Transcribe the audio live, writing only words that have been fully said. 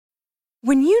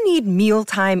When you need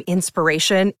mealtime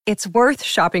inspiration, it's worth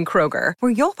shopping Kroger,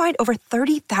 where you'll find over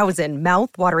 30,000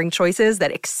 mouth-watering choices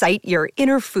that excite your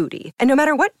inner foodie. And no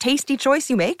matter what tasty choice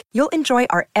you make, you'll enjoy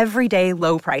our everyday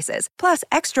low prices, plus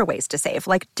extra ways to save,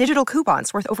 like digital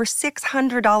coupons worth over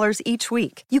 $600 each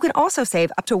week. You can also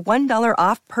save up to $1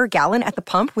 off per gallon at the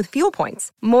pump with fuel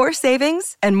points. More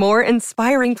savings and more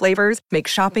inspiring flavors make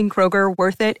shopping Kroger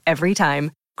worth it every time.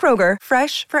 Kroger,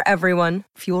 fresh for everyone.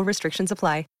 Fuel restrictions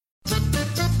apply.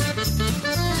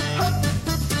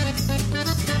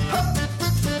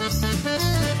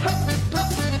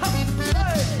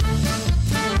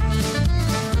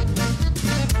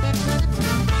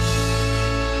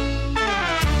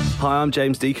 Hi, I'm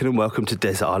James Deacon and welcome to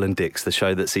Desert Island Dicks, the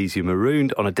show that sees you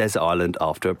marooned on a desert island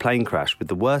after a plane crash with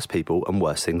the worst people and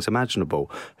worst things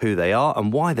imaginable. Who they are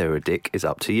and why they're a dick is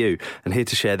up to you. And here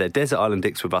to share their Desert Island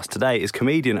Dicks with us today is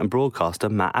comedian and broadcaster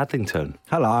Matt Adlington.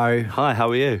 Hello. Hi,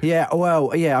 how are you? Yeah,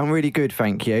 well, I'm really good,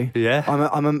 thank you. Yeah?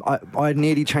 I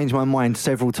nearly changed my mind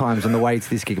several times on the way to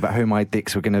this gig about who my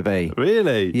dicks were going to be.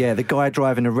 Really? Yeah, the guy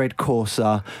driving a red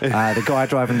Corsa, the guy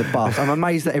driving the bus. I'm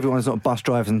amazed that everyone's not bus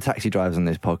drivers and taxi drivers on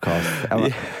this podcast.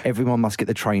 Yeah. Everyone must get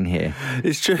the train here.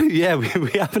 It's true, yeah, we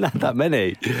haven't had that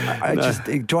many. Just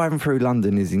driving through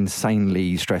London is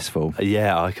insanely stressful.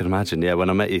 Yeah, I can imagine, yeah, when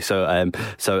I met you. So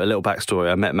a little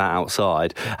backstory, I met Matt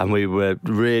outside and we were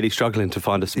really struggling to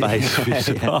find a space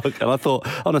to park. And I thought,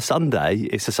 on a Sunday,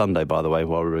 it's a Sunday, by the way,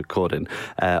 while we're recording,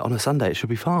 on a Sunday it should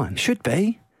be fine. Should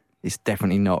be. It's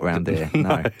definitely not around here.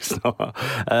 No, it's not.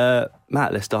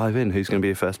 Matt, let's dive in. Who's going to be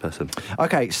your first person?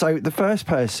 Okay, so the first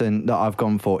person that I've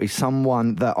gone for is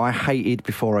someone that I hated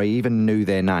before I even knew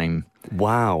their name.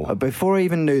 Wow. Before I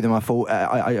even knew them, I thought,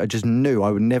 I just knew I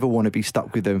would never want to be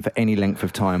stuck with them for any length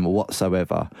of time or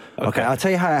whatsoever. Okay, I'll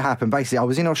tell you how it happened. Basically, I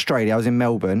was in Australia, I was in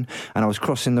Melbourne, and I was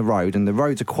crossing the road, and the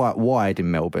roads are quite wide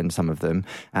in Melbourne, some of them,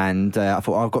 and I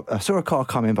thought, I saw a car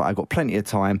coming, but I've got plenty of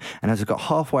time, and as I got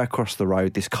halfway across the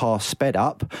road, this car sped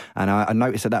up, and I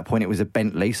noticed at that point it was a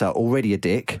Bentley, so already a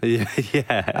dick.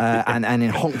 Yeah. And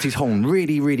it honked his horn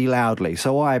really, really loudly.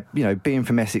 So I, being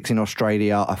from Essex in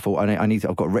Australia, I thought,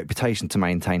 I've got a reputation to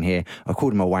maintain here. I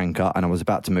called him a wanker and I was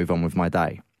about to move on with my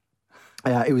day.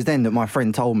 It was then that my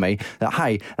friend told me that,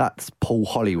 hey, that's Paul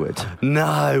Hollywood.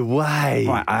 No way.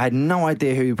 Right, I had no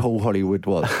idea who Paul Hollywood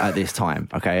was at this time.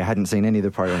 Okay, I hadn't seen any of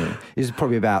the programming. This is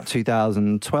probably about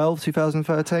 2012,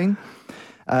 2013.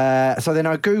 So then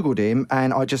I Googled him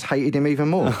and I just hated him even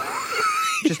more.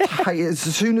 Just hate it.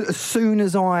 As soon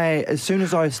as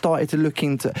I started to look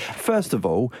into, first of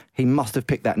all, he must have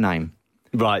picked that name.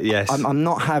 Right, yes. I'm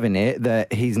not having it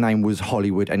that his name was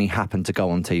Hollywood and he happened to go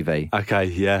on TV. Okay,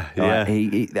 yeah.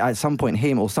 He at some point,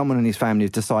 him or someone in his family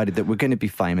has decided that we're going to be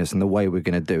famous and the way we're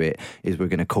going to do it is we're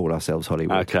going to call ourselves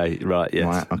Hollywood. Okay, right, yes.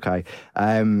 Right, okay.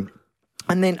 And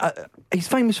then he's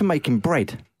famous for making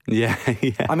bread. Yeah.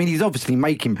 I mean, he's obviously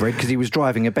making bread because he was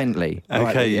driving a Bentley.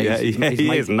 Okay, right?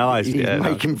 he is nice. He's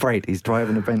making bread. He's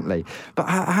driving a Bentley. But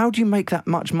how do you make that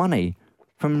much money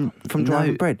from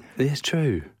driving bread? It's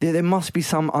true. There must be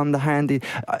some underhanded.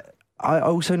 I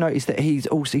also noticed that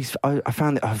I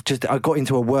found that I got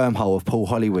into a wormhole of Paul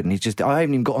Hollywood, and I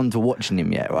haven't even got on to watching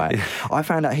him yet. Right? I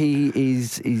found out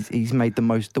he's made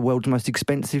the world's most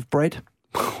expensive bread.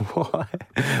 What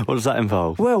does that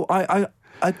involve? Well,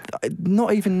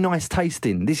 not even nice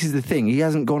tasting. This is the thing. He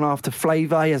hasn't gone after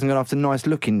flavour. He hasn't gone after nice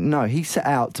looking. No, he set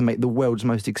out to make the world's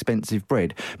most expensive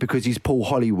bread because he's Paul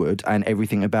Hollywood and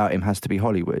everything about him has to be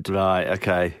Hollywood. Right,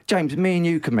 okay. James, me and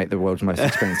you could make the world's most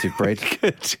expensive bread.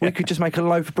 We could just make a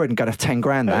loaf of bread and go to 10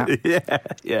 grand that.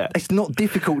 Yeah. It's not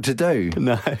difficult to do.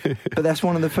 No. But that's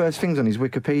one of the first things on his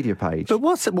Wikipedia page. But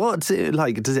what's it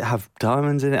like? Does it have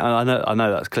diamonds in it? I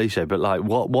know that's cliche, but like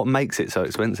what makes it so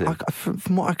expensive?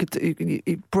 From what I could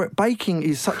do, baking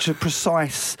is such a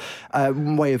precise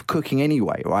way of cooking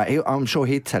anyway, right? I'm sure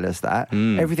he'd tell us that.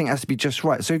 Everything has to be just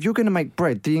right. So if you're going to make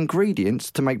bread, the ingredients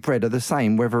to make bread are the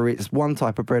same, whether it's one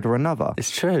type of bread or another.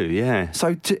 It's true, yeah.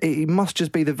 So it must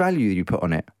just be the value you put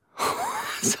on it.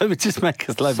 So we just make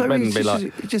us loaf of bread and be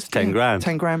like, just 10 grand.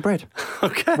 10 grand bread.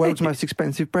 Okay. World's most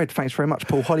expensive bread. Thanks very much,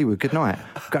 Paul Hollywood. Good night.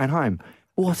 Going home.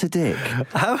 What a dick.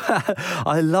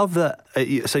 I love that.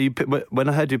 So when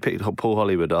I heard you picked Paul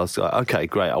Hollywood, I was like, okay,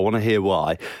 great. I want to hear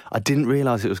why. I didn't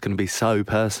realise it was going to be so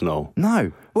personal.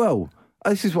 No. Well,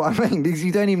 this is what I mean.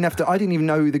 You don't even have to. I didn't even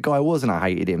know who the guy was, and I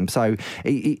hated him. So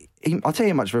I'll tell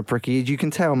you how much of a prick he is. You can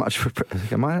tell how much of a prick. I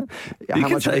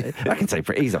can say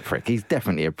prick. He's a prick. He's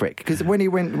definitely a prick. Because when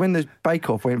the Bake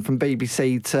Off went from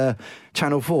BBC to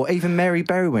Channel 4, even Mary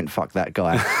Berry went, fuck that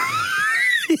guy.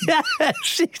 Yeah,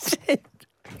 she did.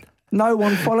 No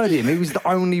one followed him. He was the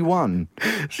only one.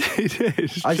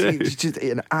 He's just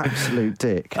an absolute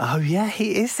dick. Oh, yeah,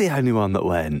 he is the only one that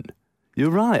went. You're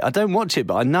right. I don't watch it,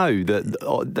 but I know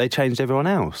that they changed everyone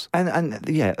else. And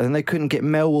they couldn't get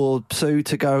Mel or Sue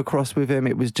to go across with him.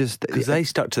 It was just... Because they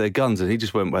stuck to their guns and he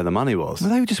just went where the money was. Well,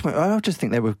 they just went... I just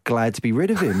think they were glad to be rid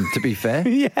of him, to be fair.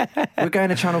 Yeah. We're going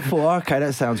to Channel 4. OK,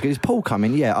 that sounds good. Is Paul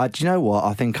coming? Yeah. Do you know what?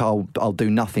 I think I'll do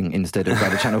nothing instead of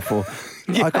going to Channel 4.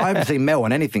 Yeah. I haven't seen Mel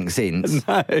on anything since.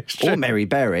 No, it's true. Or Mary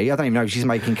Berry. I don't even know if she's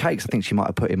making cakes. I think she might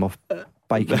have put him off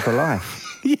baking for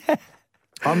life. Yeah.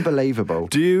 Unbelievable.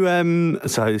 Do you,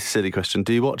 so silly question,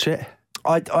 do you watch it?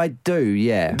 I do,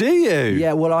 yeah. Do you?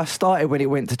 Yeah, well, I started when it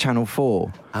went to Channel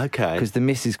 4. Okay. Because the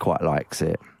missus quite likes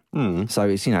it. So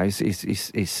it's,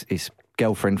 it's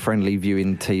girlfriend-friendly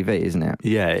viewing TV, isn't it?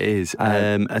 Yeah, it is.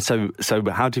 So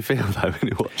how do you feel, though,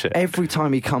 when you watch it? Every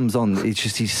time he comes on, it's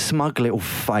just his smug little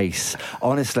face.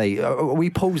 Honestly, we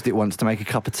paused it once to make a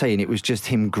cup of tea, and it was just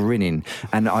him grinning,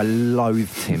 and I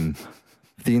loathed him.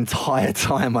 The entire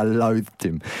time I loathed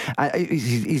him.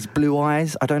 His blue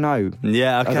eyes, I don't know.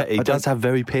 Yeah, okay. He does have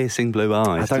very piercing blue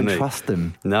eyes. I don't trust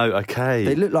them. No, okay.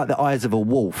 They look like the eyes of a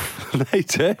wolf. They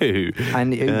do.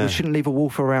 And we shouldn't leave a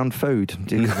wolf around food.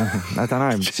 I don't know.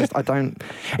 It's just, I don't...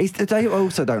 They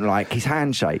also don't like his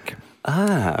handshake.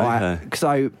 Okay.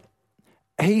 So...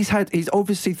 He's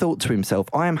obviously thought to himself,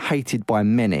 I am hated by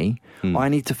many. I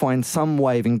need to find some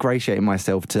way of ingratiating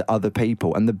myself to other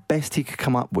people. And the best he could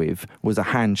come up with was a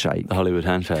handshake. The Hollywood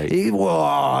handshake.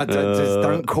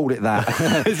 Don't call it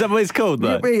that. Is that what it's called,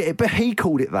 though? Yeah, but he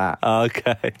called it that.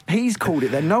 Okay. He's called it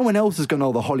that. No one else has gone,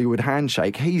 the Hollywood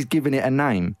handshake. He's given it a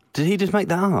name. Did he just make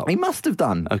that up? He must have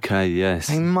done. Okay, yes.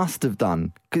 He must have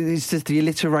done. Because it's just the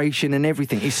alliteration and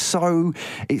everything. It's so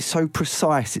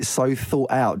precise. It's so thought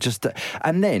out.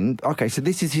 And then, okay, so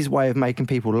this is his way of making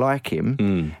people like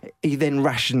him. He then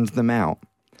rations them out.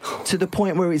 To the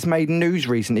point where it's made news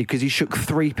recently because he shook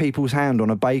 3 people's hand on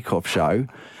a bake-off show,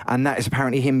 and that is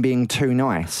apparently him being too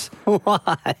nice.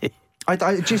 Why?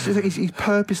 He's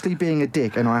purposely being a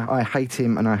dick, and I hate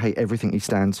him, and I hate everything he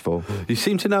stands for. You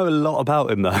seem to know a lot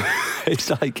about him, though. It's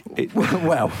like...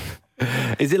 Well...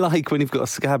 Is it like when you've got a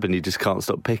scab and you just can't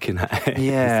stop picking at it?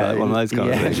 Yeah. It's like one of those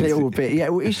kind of things. A little bit. Yeah,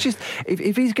 well, it's just,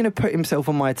 if he's going to put himself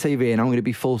on my TV and I'm going to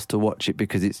be forced to watch it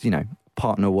because it's,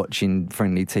 partner watching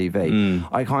friendly TV,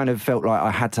 I kind of felt like I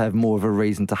had to have more of a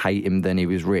reason to hate him than he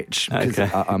was rich.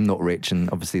 Because I'm not rich, and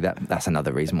obviously that's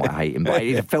another reason why I hate him. But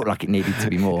it felt like it needed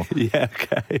to be more. Yeah,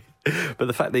 okay. But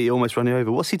the fact that he almost ran you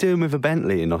over, what's he doing with a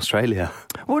Bentley in Australia?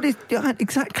 Well,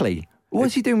 exactly.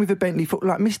 What's he doing with a Bentley?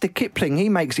 Like Mr. Kipling, he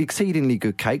makes exceedingly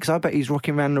good cakes. I bet he's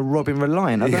rocking around the Robin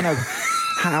Reliant. I don't know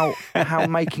how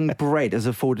making bread has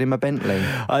afforded him a Bentley.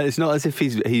 It's not as if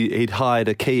he'd hired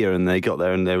a Kia and they got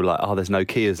there and they were like, there's no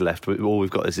Kias left. All we've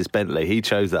got is this Bentley. He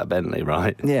chose that Bentley,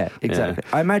 right? Yeah, exactly.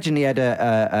 Yeah. I imagine he had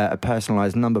a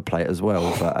personalised number plate as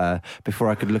well, but before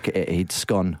I could look at it, he'd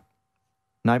scone.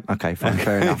 No? Okay, fine,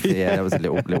 fair enough. Yeah, that was a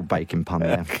little bacon pun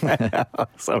there.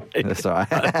 Sorry. That's all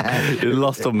right. You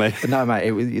lost on me. No,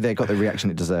 mate, they got the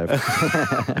reaction it deserved.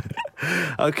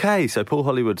 Okay, so Paul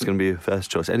Hollywood's going to be your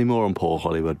first choice. Any more on Paul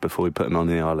Hollywood before we put him on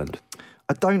the island?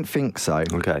 I don't think so.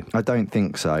 Okay. I don't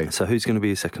think so. So who's going to be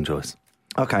your second choice?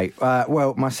 Okay,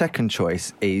 well, my second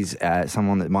choice is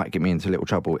someone that might get me into a little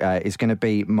trouble. It's going to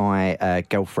be my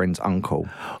girlfriend's uncle.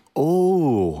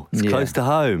 Oh, it's close to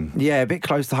home. Yeah, a bit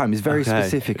close to home. It's very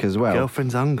specific as well.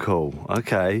 Girlfriend's uncle.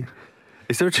 Okay.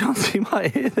 Is there a chance he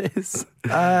might hear this?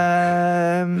 Let's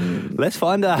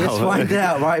find out. Let's find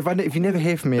out, right? If you never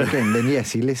hear from me again, then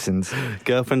yes, he listens.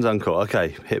 Girlfriend's uncle.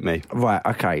 Okay, hit me. Right,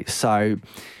 okay. So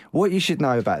what you should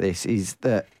know about this is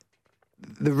that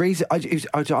the reason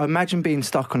I imagine being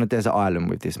stuck on a desert island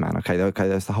with this man. Okay,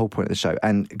 that's the whole point of the show.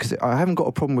 And because I haven't got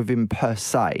a problem with him per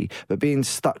se, but being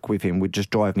stuck with him would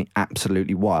just drive me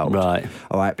absolutely wild. Right.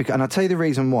 All right. And I'll tell you the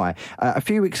reason why. A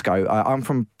few weeks ago, I'm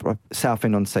from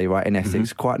Southend-on-Sea, right, in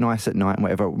Essex. Quite nice at night and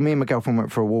whatever. Me and my girlfriend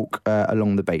went for a walk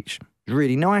along the beach.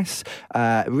 Really nice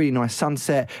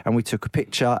sunset, and we took a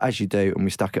picture, as you do, and we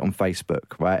stuck it on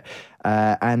Facebook, right?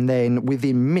 And then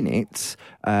within minutes,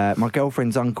 my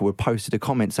girlfriend's uncle had posted a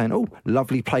comment saying, "Oh,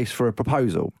 lovely place for a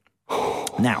proposal."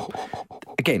 Now,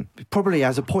 again, probably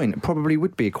has a point. It probably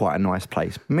would be quite a nice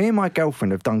place. Me and my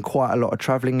girlfriend have done quite a lot of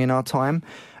travelling in our time,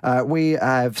 We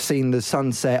have seen the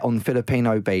sunset on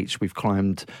Filipino Beach. We've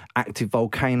climbed active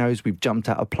volcanoes. We've jumped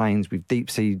out of planes. We've deep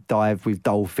sea dived with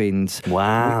dolphins.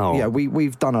 Wow.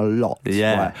 We've done a lot.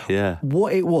 Yeah, right? yeah.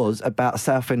 What it was about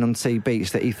Southend-on-Sea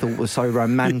Beach that he thought was so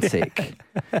romantic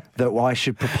that I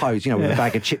should propose, with a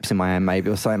bag of chips in my hand maybe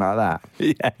or something like that.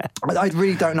 Yeah. I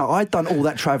really don't know. I'd done all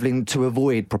that travelling to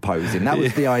avoid proposing. That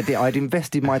was the idea. I'd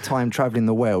invested my time travelling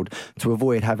the world to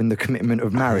avoid having the commitment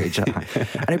of marriage.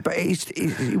 But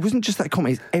it wasn't just that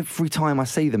comment. It's every time I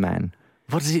see the man.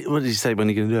 What did he say when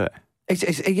you're going to do it?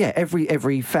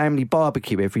 Every family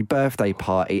barbecue, every birthday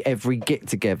party, every get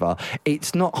together.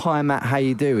 It's not, hi Matt, how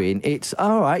you doing? It's,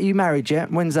 all right, you married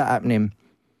yet? When's that happening?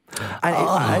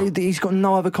 And he's got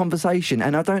no other conversation.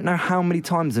 And I don't know how many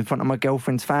times in front of my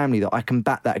girlfriend's family that I can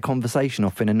back that conversation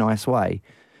off in a nice way.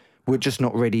 We're just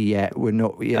not ready yet. We're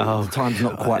not. The time's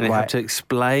not quite right. You have to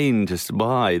explain just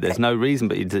why. There's no reason,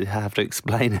 but you have to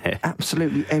explain it.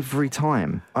 Absolutely every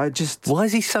time. Why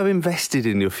is he so invested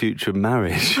in your future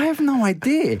marriage? I have no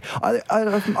idea.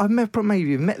 I've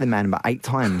maybe met the man about 8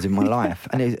 times in my life,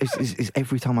 and it's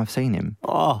every time I've seen him.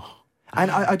 Oh.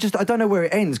 And I don't know where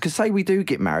it ends, because say we do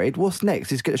get married, what's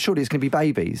next? Surely it's going to be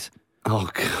babies. Oh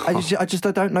God.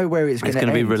 I don't know where it's going to end.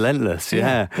 It's going to be relentless.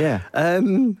 Yeah.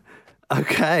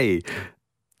 Okay.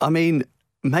 I mean,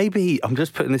 maybe, I'm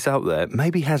just putting this out there,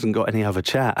 maybe he hasn't got any other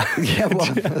chat. Yeah, well,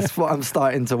 that's what I'm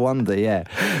starting to wonder, yeah.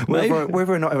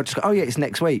 Whether or not he'll just go, it's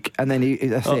next week, and then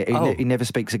that's it. He never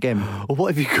speaks again. Well, what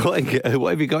if you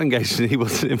got engaged and he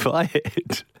wasn't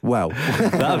invited? Well,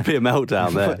 that would be a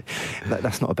meltdown there.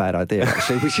 That's not a bad idea,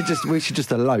 actually. We should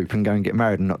just elope and go and get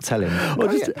married and not tell him.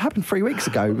 Well, it happened 3 weeks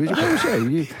ago. Where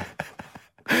was you?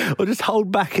 Or just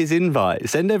hold back his invite.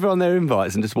 Send everyone their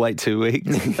invites and just wait 2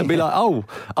 weeks and be like,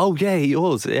 oh yeah, he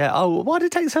was. Yeah. Oh, why did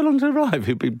it take so long to arrive?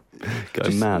 He'd be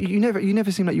going mad. You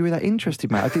never seemed like you were that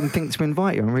interested, mate. I didn't think to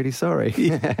invite you. I'm really sorry.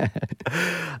 Yeah.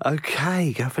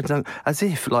 Okay, girlfriend. As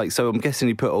if, so I'm guessing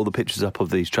he put all the pictures up of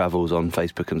these travels on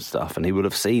Facebook and stuff, and he would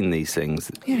have seen these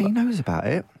things. Yeah, he knows about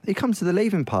it. He comes to the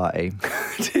leaving party.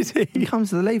 Did he? He comes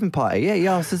to the leaving party. Yeah, he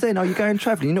asked us then, are you going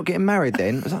travelling? You're not getting married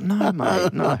then? I was like, no,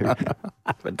 mate, no.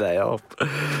 Have a day off.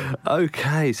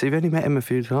 Okay, so you've only met him a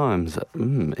few times.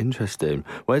 Interesting.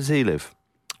 Where does he live?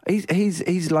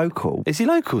 He's local. Is he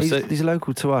local? He's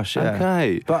local to us, yeah.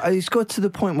 Okay. But it's got to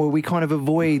the point where we kind of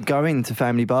avoid going to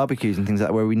family barbecues and things like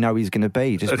that where we know he's going to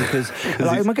be, just because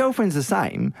my girlfriend's the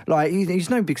same. He's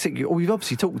no big secret. We've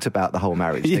obviously talked about the whole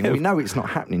marriage thing. We know it's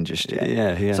not happening just yet.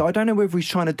 Yeah. So I don't know whether he's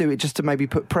trying to do it just to maybe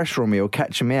put pressure on me or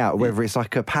catch me out, or whether it's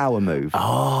like a power move.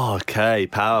 Oh, okay.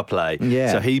 Power play.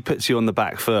 Yeah. So he puts you on the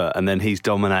back foot and then he's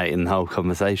dominating the whole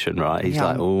conversation, right? He's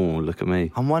like, oh, look at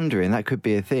me. I'm wondering, that could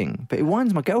be a thing. But it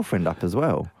winds my girlfriend up as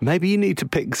well. Maybe you need to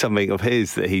pick something of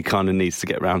his that he kind of needs to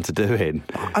get round to doing.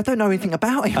 I don't know anything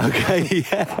about him. Okay,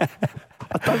 yeah.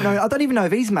 I don't know. I don't even know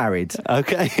if he's married.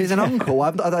 Okay. He's an uncle.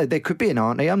 There could be an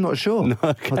auntie. I'm not sure. No,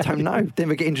 okay. I don't know.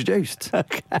 Didn't get introduced.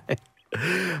 Okay.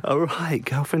 All right.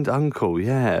 Girlfriend, uncle.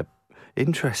 Yeah.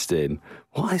 Interesting.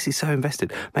 Why is he so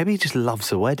invested? Maybe he just loves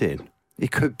a wedding. It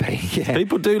could be, yeah.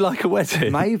 People do like a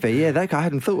wedding. Maybe, yeah. I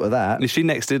hadn't thought of that. Is she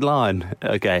next in line,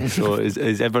 I guess? Or is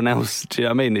everyone else, do you know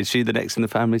what I mean? Is she the next in the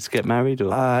family to get married? Or?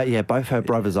 Yeah, both her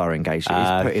brothers are engaged. He's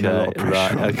putting a lot of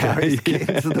pressure on her. He's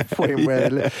getting to the point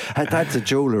where her dad's a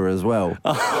jeweller as well.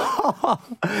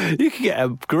 You could get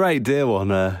a great deal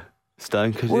on her.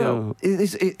 Stone,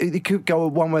 it could go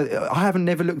one way. I haven't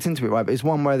never looked into it, right? But it's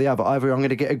one way or the other. Either I'm going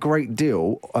to get a great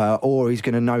deal, or he's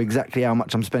going to know exactly how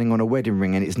much I'm spending on a wedding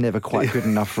ring, and it's never quite good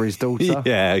enough for his daughter.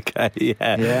 Yeah, okay,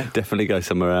 yeah. Definitely go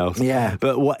somewhere else. Yeah,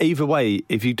 but either way,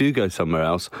 if you do go somewhere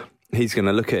else, he's going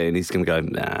to look at it and he's going to go,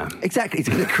 nah. Exactly, he's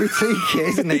going to critique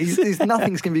it, isn't he?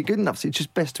 Nothing's going to be good enough, so it's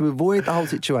just best to avoid the whole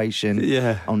situation.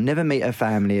 Yeah. I'll never meet her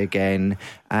family again,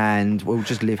 and we'll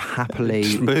just live happily.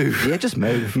 Just move. Yeah, just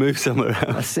move. Move somewhere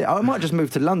else. That's it. I might just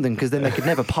move to London, because then they could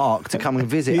never park to come and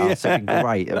visit us. That'd be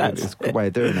great. That's a good way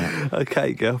of doing it.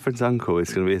 Okay, girlfriend's uncle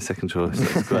is going to be a second choice.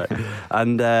 That's great.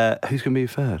 And who's going to be your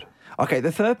third? Okay,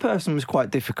 the third person was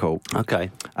quite difficult.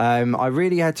 Okay. I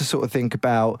really had to sort of think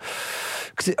about,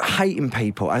 because hating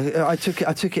people. I took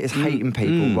it as hating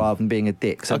people rather than being a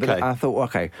dick. So okay. I thought,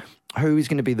 okay, who is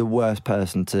going to be the worst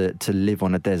person to live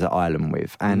on a desert island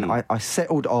with? And I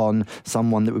settled on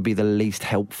someone that would be the least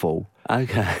helpful.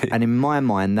 Okay. And in my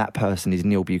mind, that person is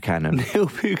Neil Buchanan. Neil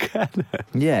Buchanan.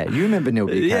 Yeah, you remember Neil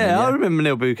Buchanan? Yeah, I remember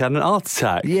Neil Buchanan. Heart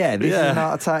attack. Yeah, this is an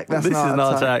heart attack. That's this an is an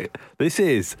heart heart attack. attack. This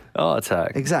is heart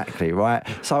attack. Exactly, right?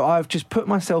 So I've just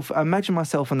imagine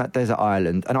myself on that desert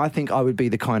island, and I think I would be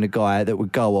the kind of guy that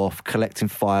would go off collecting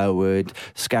firewood,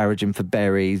 scavenging for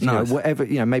berries, Nice. whatever,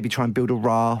 maybe try and build a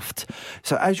raft.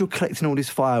 So as you're collecting all this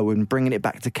firewood and bringing it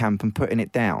back to camp and putting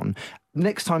it down,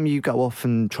 next time you go off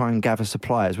and try and gather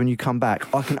supplies, when you come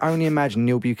back, I can only imagine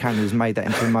Neil Buchanan has made that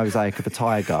into a mosaic of a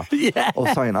tiger or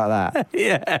something like that.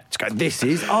 Yeah. Just go, this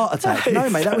is heart attack. No,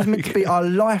 mate, that was meant to be our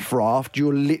life raft.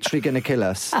 You're literally going to kill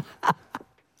us.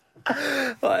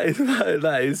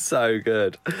 That is so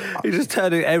good. You're just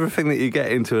turning everything that you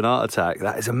get into an heart attack.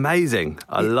 That is amazing.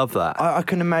 I love that. I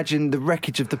can imagine the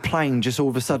wreckage of the plane just all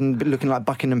of a sudden looking like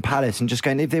Buckingham Palace and just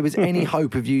going, if there was any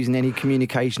hope of using any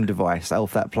communication device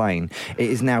off that plane, it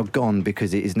is now gone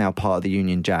because it is now part of the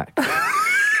Union Jack.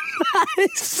 That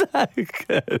is so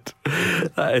good.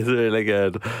 That is really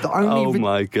good.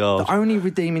 My God. The only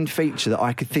redeeming feature that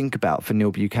I could think about for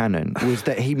Neil Buchanan was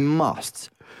that he must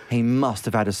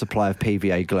have had a supply of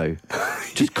PVA glue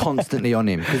just constantly on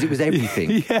him because it was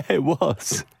everything. Yeah, it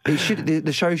was. The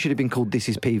show should have been called This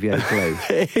is PVA Glue.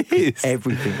 It is.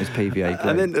 Everything was PVA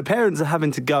glue. And then the parents are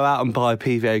having to go out and buy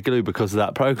PVA glue because of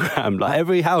that programme. Like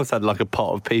every house had like a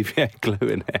pot of PVA glue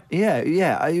in it. Yeah.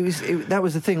 That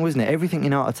was the thing, wasn't it? Everything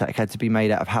in Art Attack had to be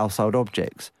made out of household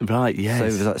objects. Right, yes. So it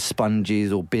was like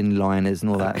sponges or bin liners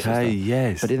and all that sort of stuff.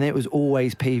 Yes. But then it was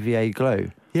always PVA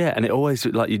glue. Yeah, and it always,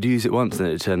 like, you'd use it once and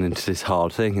it would turn into this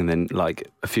hard thing, and then, like,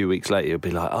 a few weeks later, you'd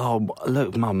be like, oh,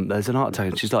 look, Mum, there's an art attack.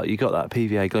 And she's like, you got that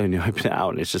PVA glue, and you open it out,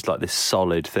 and it's just like this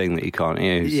solid thing that you can't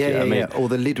use. Yeah, you know what I mean? yeah. Or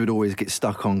the lid would always get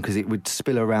stuck on because it would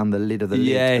spill around the lid of the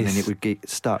lid, and then it would get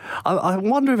stuck. I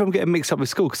wonder if I'm getting mixed up with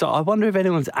school, because I wonder if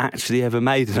anyone's actually ever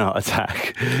made an art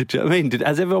attack. Do you know what I mean?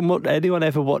 Has anyone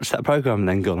ever watched that programme and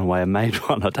then gone away and made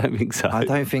one? I don't think so. I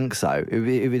don't think so.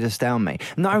 It would astound me.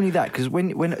 Not only that, because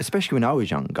when especially when I was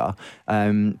younger,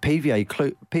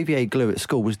 PVA glue at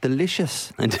school was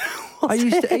delicious. I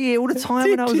used to eat it all the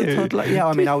time when I was a toddler. Yeah,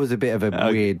 I mean, I was a bit of a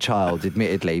weird child,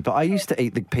 admittedly, but I used to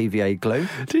eat the PVA glue.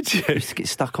 Did you? I used to get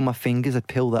stuck on my fingers. I'd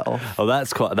peel that off. Oh, that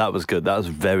was good. That was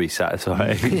very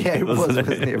satisfying. Yeah, it wasn't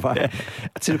it? Right? Yeah.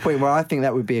 To the point where I think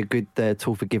that would be a good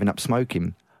tool for giving up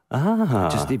smoking.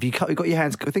 Just if you got your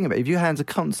hands, think about it, if your hands are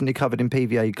constantly covered in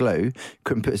PVA glue,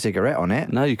 couldn't put a cigarette on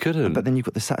it. No, you couldn't. But then you've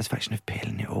got the satisfaction of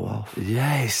peeling it all off.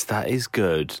 Yes, that is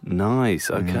good. Nice.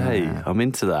 Okay, yeah. I'm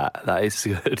into that. That is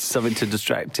good. Something to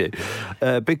distract you.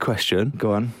 Big question.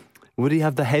 Go on. Would he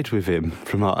have the head with him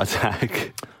from Art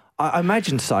Attack? I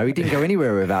imagine so. He didn't go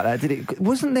anywhere without that, did it?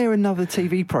 Wasn't there another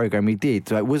TV programme he did?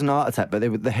 So it wasn't Art Attack,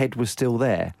 but the head was still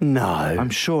there. No.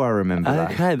 I'm sure I remember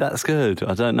that. Okay, that's good.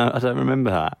 I don't know. I don't remember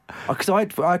that. Because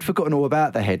I'd forgotten all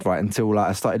about the head, right, until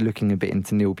I started looking a bit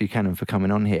into Neil Buchanan for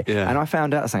coming on here. Yeah. And I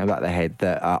found out something about the head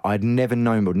that I'd never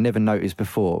known or never noticed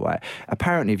before, right?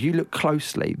 Apparently, if you look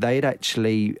closely, they'd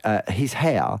actually, his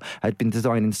hair had been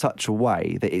designed in such a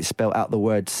way that it spelled out the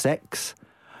word sex.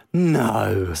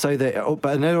 No. So that,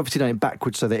 but they're obviously done it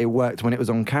backwards so that it worked when it was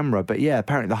on camera. But yeah,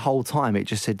 apparently the whole time it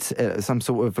just said some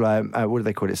sort of what do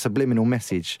they call it? Subliminal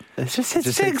message. It just said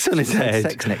sex on his head.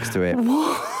 Sex next to it.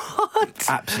 What?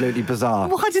 Absolutely bizarre.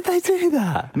 Why did they do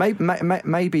that?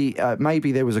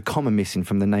 Maybe there was a comma missing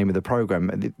from the name of the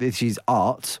program. This is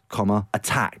art,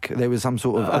 attack. There was some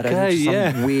sort of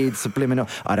some weird subliminal.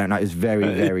 I don't know. It's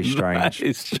very, very strange. That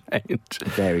is strange.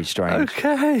 Very strange.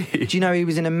 Okay. Do you know he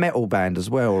was in a metal band as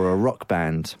well, or a rock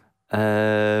band?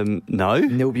 No.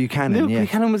 Neil Buchanan. Neil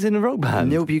Buchanan was in a rock band.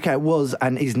 Neil Buchanan was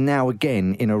and is now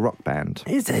again in a rock band.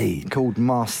 Is he? Called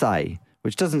Marseille,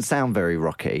 which doesn't sound very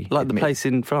rocky. Like the place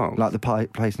in France? Like the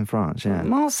place in France, yeah.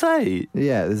 Marseille?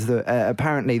 Yeah,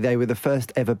 apparently they were the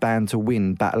first ever band to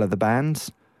win Battle of the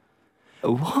Bands.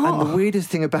 What? And the weirdest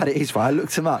thing about it is, right, I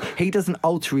looked him up, he doesn't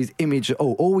alter his image at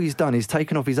all. All he's done is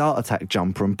taken off his Art Attack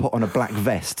jumper and put on a black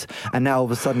vest, and now all of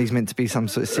a sudden he's meant to be some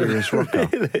sort of serious rocker.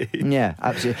 Really? Yeah,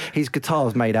 absolutely. His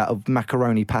guitar's made out of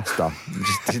macaroni pasta.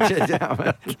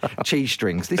 Cheese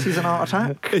strings. This is an Art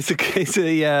Attack?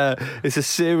 It's a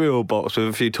cereal box with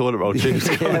a few toilet roll tubes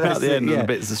coming out the end and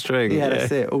bits of string. Yeah,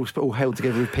 that's it. All held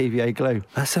together with PVA glue.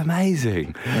 That's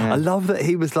amazing. Yeah. I love that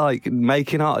he was like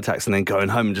making Art Attacks and then going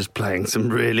home and just playing some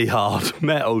really hard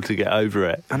metal to get over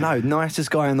it. I know,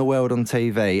 nicest guy in the world on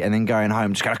TV, and then going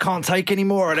home just going, I can't take any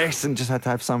more of this, and just had to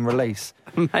have some release.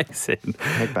 Amazing.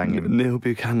 Headbanging. Neil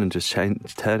Buchanan just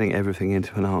turning everything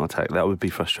into an Art Attack. That would be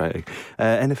frustrating.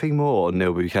 Anything more on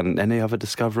Neil Buchanan? Any other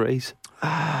discoveries?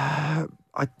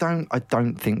 I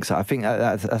don't think so. I think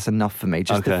that's enough for me.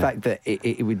 Just the fact that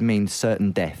it would mean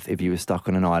certain death if you were stuck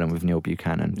on an island with Neil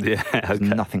Buchanan. Yeah, okay.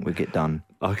 Nothing would get done.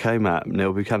 Okay, Matt,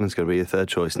 Neil Buchanan's going to be your third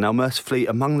choice. Now, mercifully,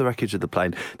 among the wreckage of the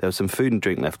plane, there was some food and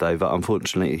drink left over.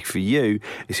 Unfortunately for you,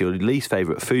 it's your least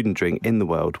favourite food and drink in the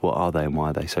world. What are they and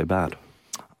why are they so bad?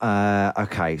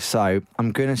 Okay, so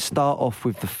I'm going to start off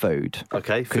with the food.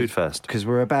 Okay, food first. Because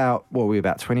we're about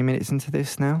 20 minutes into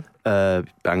this now?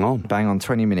 Bang on,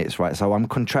 20 minutes, right? So I'm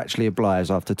contractually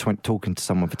obliged after talking to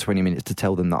someone for 20 minutes to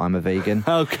tell them that I'm a vegan.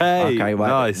 Okay, well,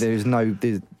 nice.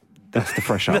 That's the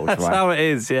threshold, That's right? how it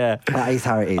is, yeah. That is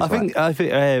how it is. I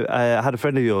think I had a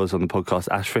friend of yours on the podcast,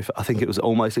 Ash Frith. I think it was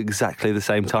almost exactly the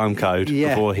same time code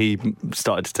before he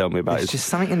started to tell me about it. It's just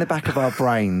something in the back of our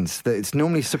brains that it's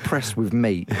normally suppressed with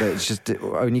meat. That it's just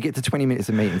when you get to 20 minutes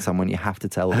of meeting someone, you have to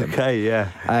tell them. Okay, yeah.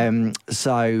 But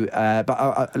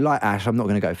like Ash, I'm not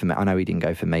going to go for meat. I know he didn't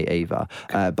go for meat either.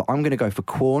 But I'm going to go for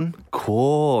corn.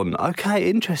 Corn. Okay,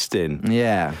 interesting.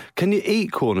 Yeah. Can you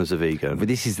eat corn as a vegan? But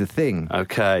this is the thing.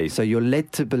 Okay. So you're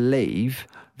led to believe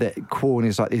that corn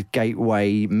is like this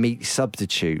gateway meat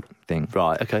substitute thing.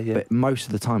 Right, okay, yeah. But most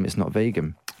of the time it's not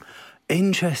vegan.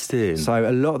 Interesting. So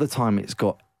a lot of the time it's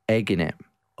got egg in it.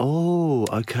 Oh,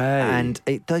 okay. And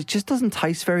it just doesn't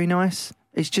taste very nice.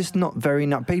 It's just not very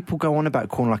nice. People go on about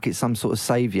corn like it's some sort of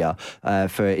saviour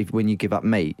when you give up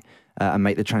meat and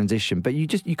make the transition. But you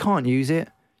can't use it.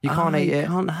 You can't eat it. You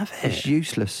can't have it. It's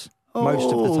useless.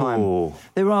 Most of the time.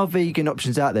 There are vegan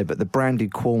options out there, but the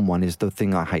branded corn one is the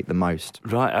thing I hate the most.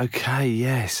 Right, okay,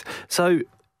 yes. So,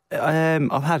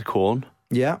 I've had corn.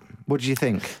 Yeah? What did you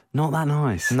think? Not that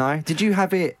nice. No? Did you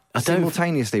have it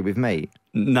simultaneously with meat?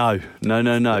 No.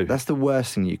 That's the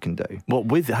worst thing you can do. What,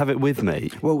 have it with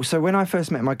meat? Well, so when I first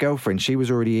met my girlfriend, she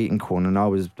was already eating corn and I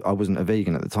wasn't a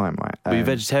vegan at the time, right? Were you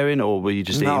vegetarian or were you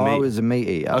just eating meat? No, I was a meat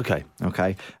eater. Okay.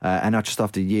 And I just,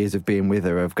 after years of being with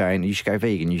her, of going, you should go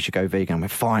vegan. I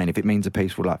went, fine, if it means a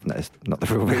peaceful life. No, that's not the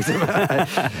real reason.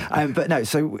 But no,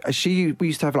 so we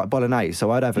used to have like bolognese.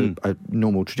 So I'd have a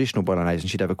normal traditional bolognese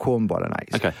and she'd have a corn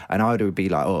bolognese. Okay. And I would be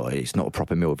like, oh, it's not a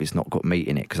proper meal if it's not got meat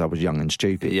in it, because I was young and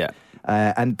stupid. Yeah.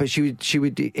 But she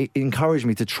would encourage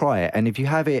me to try it, and if you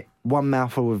have it one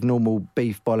mouthful of normal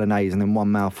beef bolognese and then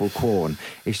one mouthful of corn,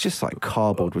 it's just like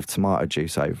cardboard with tomato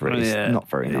juice over it. It's not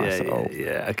very nice at all.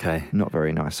 Yeah, okay. Not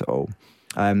very nice at all.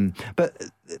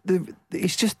 But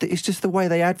it's just the way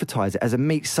they advertise it as a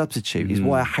meat substitute is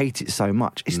why I hate it so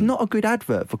much. It's not a good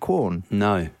advert for corn.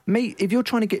 No. Meat, if you're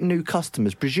trying to get new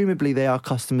customers, presumably they are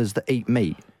customers that eat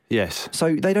meat. Yes.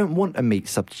 So they don't want a meat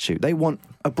substitute. They want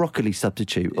a broccoli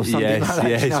substitute or something like that.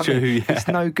 Yeah, it's true. Yeah. It's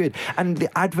no good. And the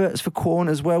adverts for corn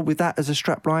as well, with that as a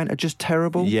strapline, are just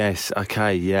terrible. Yes,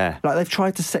 okay, yeah. Like, they've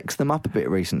tried to sex them up a bit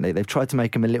recently. They've tried to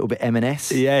make them a little bit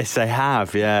M&S. Yes, they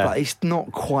have, yeah. But it's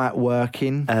not quite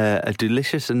working. A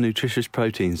delicious and nutritious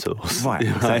protein source. Right,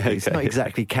 exactly. Okay. It's not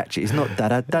exactly catchy. It's not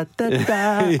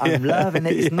da-da-da-da-da, I'm loving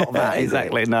it. It's not that,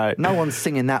 exactly, no. No one's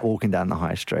singing that walking down the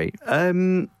high street.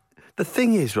 The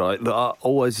thing is, right, that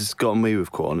always has gotten me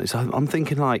with corn is I'm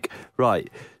thinking like, right,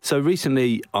 so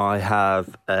recently I have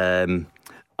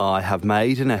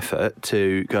made an effort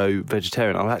to go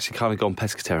vegetarian. I've actually kind of gone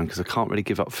pescatarian because I can't really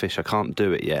give up fish. I can't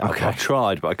do it yet. Okay. I've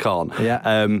tried, but I can't. Yeah.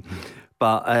 I'm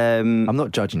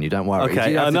not judging you, don't worry.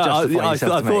 Okay, I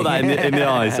thought that in the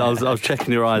eyes. I was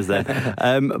checking your eyes there.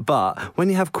 But when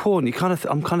you have corn,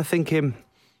 I'm kind of thinking,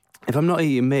 if I'm not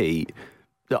eating meat,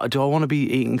 do I want to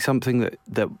be eating something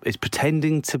that is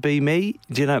pretending to be meat?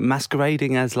 Do you know,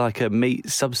 masquerading as like a meat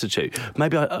substitute?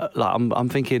 Maybe I'm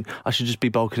thinking I should just be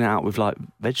bulking it out with like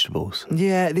vegetables.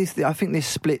 Yeah, I think this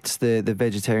splits the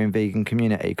vegetarian vegan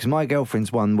community, because my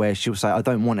girlfriend's one where she'll say, I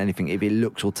don't want anything if it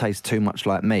looks or tastes too much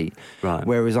like meat. Right.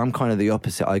 Whereas I'm kind of the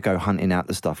opposite. I go hunting out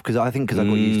the stuff because I got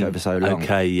used to it over so long.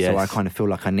 Okay, yes. So I kind of feel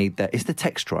like I need that. It's the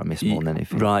texture I miss more than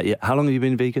anything. Right. Yeah. How long have you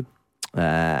been vegan?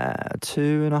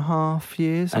 2.5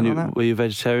 years. And were you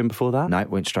vegetarian before that? No,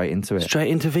 went straight into it. Straight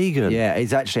into vegan? Yeah,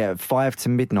 it's actually at 5 to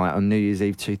midnight on New Year's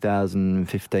Eve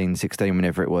 2015, 16,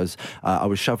 whenever it was. I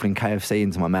was shoveling KFC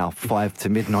into my mouth 5 to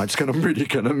midnight, just going, I'm really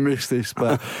going to miss this.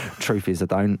 But truth is, I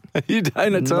don't. You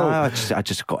don't at all? No, I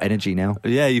just got energy now.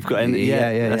 Yeah, you've got energy.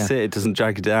 Yeah. That's it. It doesn't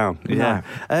drag you down. Yeah.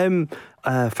 No.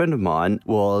 A friend of mine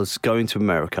was going to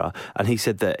America, and he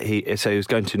said that he was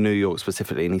going to New York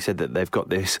specifically, and he said that they've got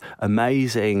this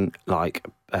amazing, like,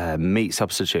 meat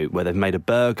substitute where they've made a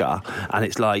burger, and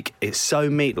it's so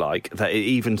meat-like that it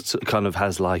even kind of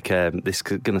has like this is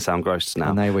going to sound gross now.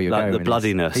 I know where you're like going the with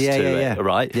bloodiness this. to it,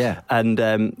 right? Yeah. And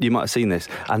you might have seen this,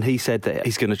 and he said that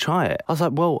he's going to try it. I was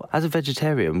like, well, as a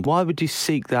vegetarian, why would you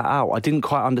seek that out? I didn't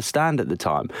quite understand at the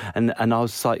time, and I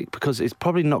was like, because it's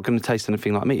probably not going to taste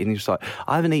anything like meat. And he was like,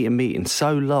 I haven't eaten meat in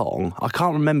so long, I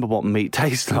can't remember what meat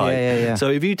tastes like. Yeah. So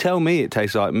if you tell me it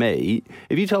tastes like meat,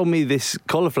 if you told me this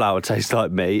cauliflower tastes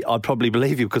like meat, I'd probably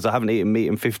believe you because I haven't eaten meat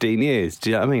in 15 years. Do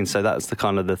you know what I mean? So that's the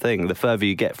kind of the thing. The further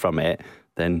you get from it,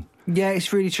 then... Yeah,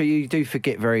 it's really true. You do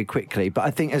forget very quickly. But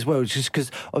I think as well, just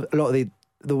because a lot of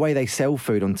the way they sell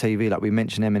food on TV, like we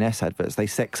mentioned M&S adverts, they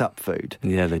sex up food.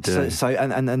 Yeah, they do. So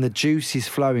and the juice is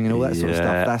flowing and all that sort of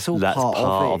stuff. That's all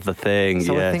part of the thing.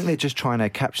 So I think they're just trying to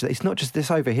capture that. It's not just this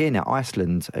over here now.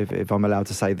 Iceland, if I'm allowed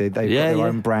to say, they've got their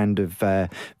own brand of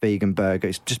vegan burger.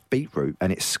 It's just beetroot,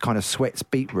 and it's kind of sweats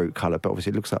beetroot colour, but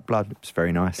obviously it looks like blood. It's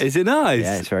very nice. Is it nice?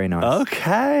 Yeah, it's very nice.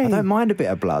 Okay. I don't mind a bit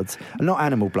of blood. Not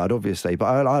animal blood, obviously, but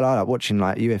I like watching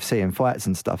like UFC and fights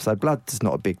and stuff. So blood's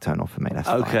not a big turn off for me. That's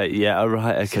okay. fine. Yeah. All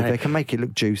right. Okay. So if they can make it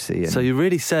look juicy. So you're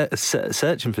really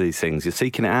searching for these things. You're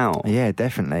seeking it out. Yeah,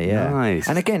 definitely. Yeah. Nice.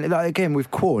 And again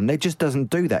with corn, it just doesn't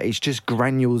do that. It's just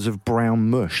granules of brown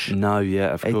mush. No,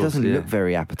 yeah, of course. It doesn't look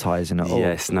very appetising at all.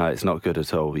 Yes, no, it's not good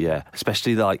at all. Yeah,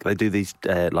 especially like they do these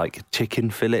like chicken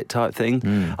fillet type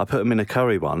thing. I put them in a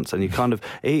curry once, and you kind of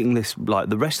eating this like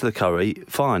the rest of the curry.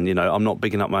 Fine, you know, I'm not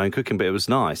bigging up my own cooking, but it was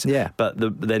nice. Yeah. But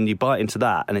then you bite into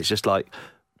that, and it's just like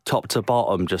top to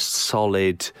bottom, just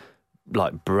solid,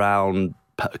 like brown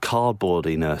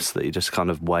cardboardiness that you're just kind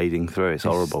of wading through. It's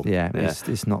horrible.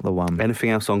 It's not the one.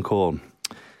 Anything else on corn?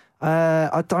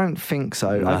 I don't think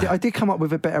so. No. I did come up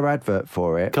with a better advert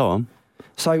for it. Go on.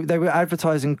 So they were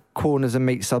advertising corn as a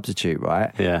meat substitute,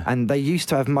 right? Yeah. And they used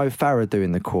to have Mo Farah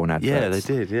doing the corn adverts. Yeah, they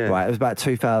did, yeah. Right, it was about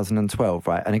 2012,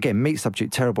 right? And again, meat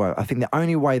substitute, terrible. I think the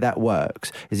only way that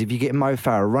works is if you get Mo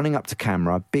Farah running up to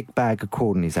camera, big bag of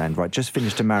corn in his hand, right? Just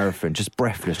finished a marathon, just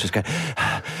breathless, just go,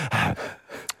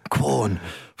 corn.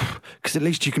 Because at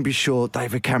least you can be sure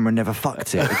David Cameron never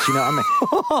fucked it. Do you know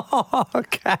what I mean?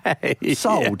 Okay.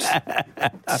 Sold.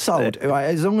 Yeah. Sold. Right,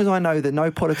 as long as I know that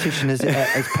no politician has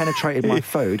penetrated my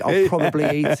food, I'll probably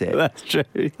eat it. That's true.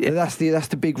 Yeah. That's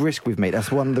the big risk with meat.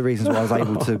 That's one of the reasons why I was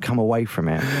able to come away from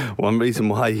it. One reason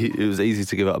why it was easy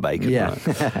to give up bacon. Yeah.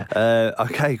 Right?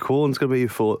 Okay, corn's going to be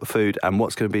your food, and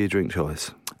what's going to be your drink choice?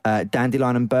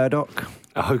 Dandelion and burdock.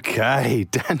 Okay,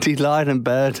 dandelion and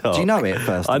burdock. Do you know it,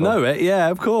 first of all? I know it, yeah,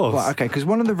 of course. Right, okay, because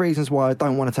one of the reasons why I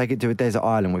don't want to take it to a desert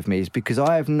island with me is because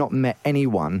I have not met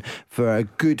anyone for a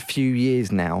good few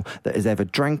years now that has ever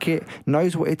drank it,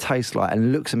 knows what it tastes like,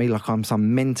 and looks at me like I'm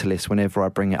some mentalist whenever I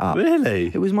bring it up. Really?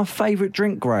 It was my favourite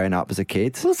drink growing up as a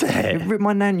kid. Was it?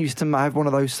 My nan used to have one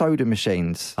of those soda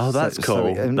machines. Oh, that's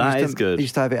cool. That is good.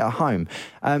 Used to have it at home.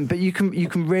 But you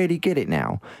can rarely get it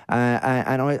now.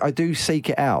 And I do seek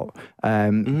it out.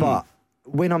 But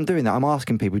when I'm doing that, I'm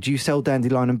asking people, do you sell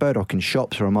dandelion and burdock in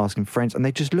shops? Or I'm asking friends, and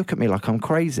they just look at me like I'm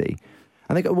crazy.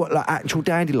 And they go, what, like actual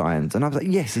dandelions? And I was like,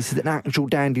 yes, this is an actual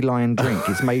dandelion drink.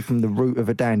 It's made from the root of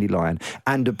a dandelion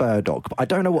and a burdock. But I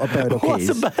don't know what a burdock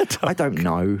is. What's a burdock?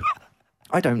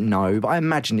 I don't know, but I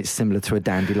imagine it's similar to a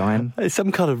dandelion. It's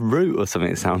some kind of root or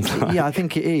something, it sounds like. Yeah, I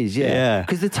think it is, yeah.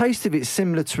 Because the taste of it's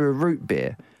similar to a root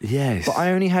beer. Yes. But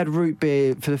I only had root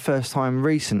beer for the first time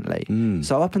recently.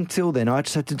 So up until then, I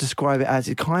just had to describe it as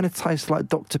it kind of tastes like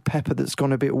Dr. Pepper that's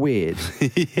gone a bit weird.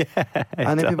 Yeah.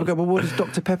 And then people go, well, what does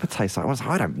Dr. Pepper taste like? I was like,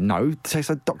 I don't know. It tastes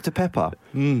like Dr. Pepper.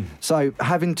 So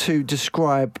having to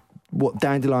describe what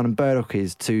dandelion and burdock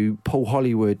is to Paul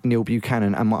Hollywood, Neil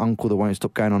Buchanan, and my uncle that won't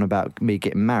stop going on about me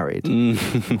getting married,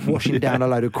 washing down a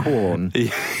load of corn.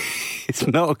 It's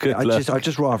not a good look. I'd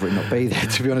just rather it not be there,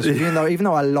 to be honest with you. Even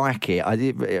though I like it,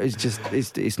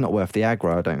 it's not worth the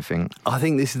aggro, I don't think. I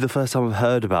think this is the first time I've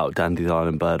heard about dandelion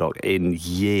and burdock in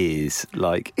years.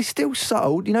 Like, it's still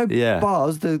sold, you know.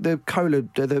 Bars, the cola,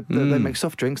 they make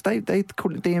soft drinks. They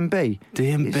call it D&B.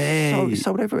 D&B. It's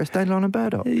sold everywhere. It's dandelion and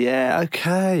burdock. Yeah.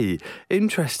 Okay.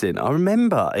 Interesting. I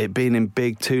remember it being in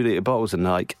big 2-litre bottles and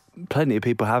like plenty of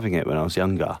people having it when I was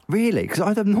younger. Really? Because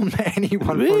I'd have not met anyone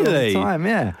for a long time,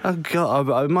 yeah. Oh, God,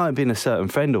 I might have been a certain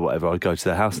friend or whatever. I'd go to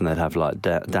their house and they'd have, like,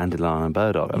 dandelion and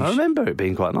burdock. And I remember it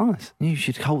being quite nice. You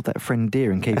should hold that friend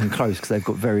dear and keep them close because they've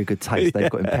got very good taste. They've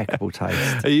got impeccable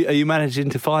taste. Are you managing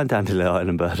to find dandelion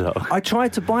and burdock? I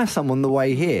tried to buy some on the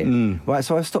way here. Right,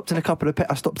 so I stopped in a couple of...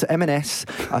 I stopped at M&S.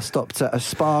 I stopped at a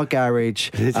Spa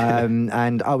garage.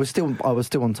 And I was still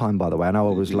on time, by the way. I know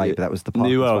I was late, but that was the part.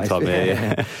 You were on time,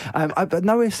 yeah. But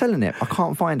nowhere's selling it. I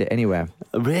can't find it anywhere.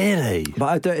 Really?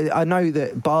 But I know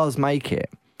that bars make it.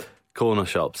 Corner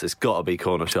shops. It's got to be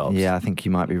corner shops. Yeah, I think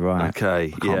you might be right.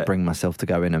 Okay, I can't bring myself to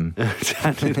go in them.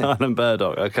 Adlington Island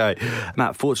Burdock. Okay.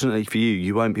 Matt, fortunately for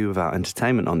you won't be without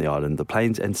entertainment on the island. The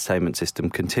plane's entertainment system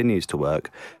continues to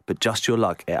work, but just your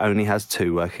luck, it only has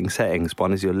 2 working settings.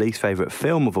 One is your least favourite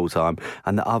film of all time,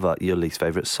 and the other your least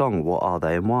favourite song. What are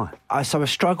they and why? So I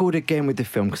struggled again with the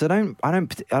film because I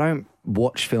don't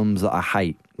watch films that I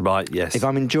hate. Right, yes. If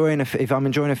I'm enjoying a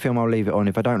film, I'll leave it on.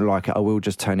 If I don't like it, I will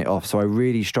just turn it off. So I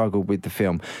really struggled with the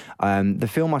film. The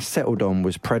film I settled on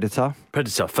was Predator.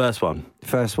 Predator, first one.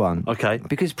 First one. Okay.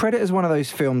 Because Predator's one of those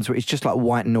films where it's just like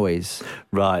white noise.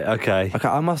 Right, okay. Okay,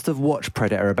 I must have watched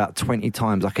Predator about 20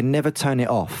 times. I can never turn it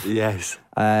off. Yes.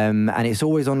 And it's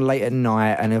always on late at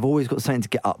night, and I've always got something to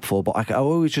get up for, but I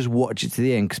always just watch it to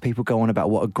the end because people go on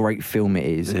about what a great film it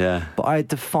is. Yeah. But I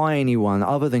defy anyone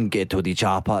other than Get to the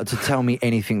Chopper to tell me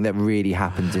anything that really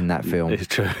happens in that film. It's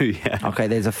true, yeah. Okay,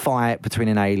 there's a fight between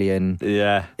an alien.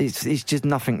 Yeah. It's just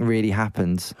nothing really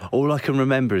happens. All I can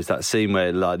remember is that scene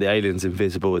where like the alien's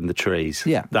invisible in the trees.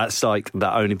 Yeah. That's like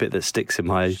the only bit that sticks in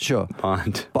my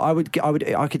mind. But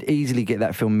I could easily get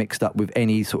that film mixed up with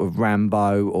any sort of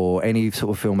Rambo or any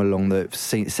sort of film along the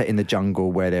set in the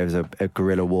jungle where there's a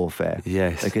guerrilla warfare.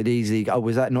 Yes. I could easily. Oh,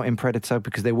 was that not in Predator?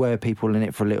 Because there were people in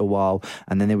it for a little while,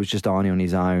 and then there was just Arnie on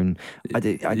his own.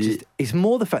 It's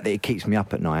more the fact that it keeps me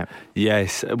up at night.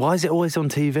 Yes. Why is it always on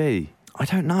TV? I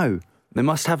don't know. They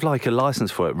must have like a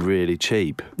license for it really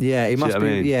cheap. Yeah, it must be. I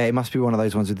mean? Yeah, it must be one of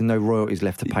those ones with no royalties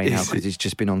left to pay now because it's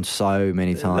just been on so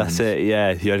many times. That's it.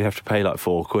 Yeah, you only have to pay like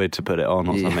 £4 to put it on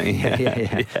or something.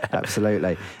 Yeah.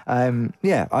 Absolutely. The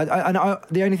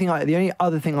only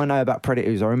other thing I know about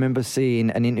Predators, I remember seeing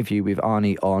an interview with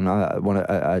Arnie on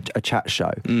a chat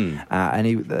show, and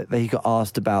he got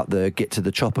asked about the "Get to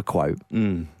the Chopper" quote,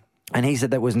 and he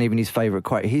said that wasn't even his favourite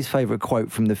quote. His favourite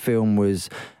quote from the film was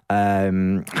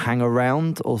 "Hang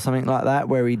Around" or something like that,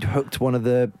 where he'd hooked one of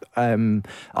the I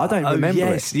don't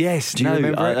remember it. Yes, do you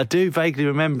remember it? I do vaguely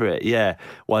remember it. Yeah,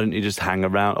 why didn't you just hang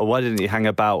around, or why didn't you hang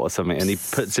about or something? And he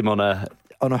puts him on a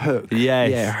hook. Yes.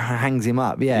 Yeah, hangs him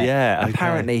up. Yeah. Yeah. Okay.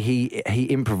 Apparently he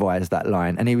improvised that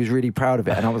line and he was really proud of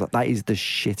it. And I was like, that is the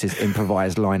shittest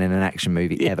improvised line in an action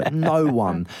movie ever. No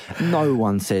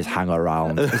one says hang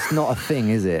around. It's not a thing,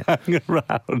 is it? Hang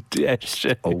around. Yeah,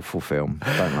 shit. Awful film.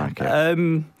 Don't like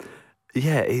it.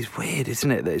 Yeah, it's weird,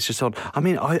 isn't it, that it's just on. I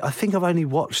mean, I think I've only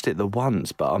watched it the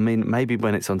once, but I mean, maybe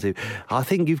when it's on TV. I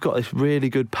think you've got this really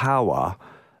good power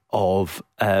of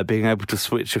being able to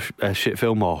switch a shit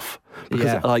film off.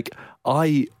 Because, like,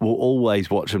 I will always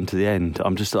watch them to the end.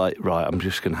 I'm just like, right, I'm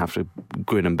just going to have to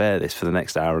grin and bear this for the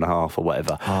next hour and a half or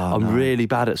whatever. I'm really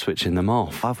bad at switching them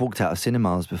off. I've walked out of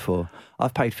cinemas before.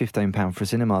 I've paid £15 for a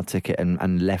cinema ticket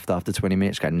and left after 20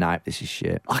 minutes going, no, this is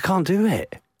shit. I can't do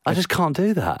it. I just can't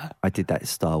do that. I did that in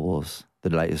Star Wars, the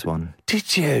latest one.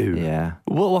 Did you? Yeah.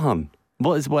 What one?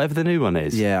 Whatever the new one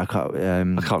is? Yeah, I can't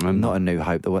remember. Not A New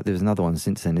Hope. There's another one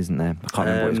since then, isn't there? I can't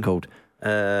remember what it's called.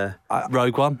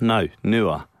 Rogue One? No,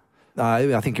 newer.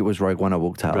 I think it was Rogue One I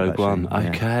walked out of. Rogue One,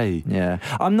 okay. Yeah.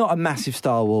 I'm not a massive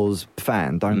Star Wars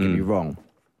fan, don't get me wrong.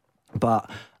 But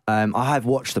I have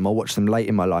watched them. I watched them late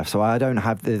in my life, so they don't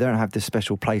have this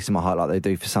special place in my heart like they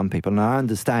do for some people. And I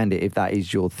understand it if that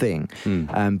is your thing.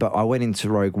 But I went into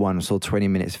Rogue One and saw 20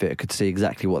 minutes of it. I could see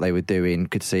exactly what they were doing.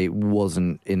 Could see it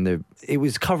wasn't it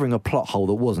was covering a plot hole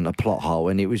that wasn't a plot hole,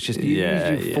 and it was just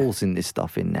you're forcing this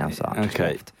stuff in now. So I'm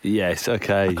okay. Yes.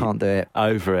 Okay. I can't do it.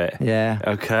 Over it. Yeah.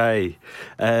 Okay.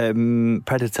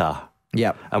 Predator.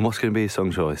 Yep. And what's going to be your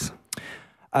song choice?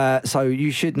 So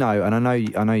you should know, and I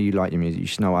know you like your music. You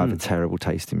should know I have a terrible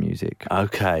taste in music.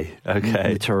 Okay.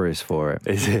 Notorious for it.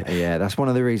 Is it? Yeah, that's one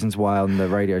of the reasons why on the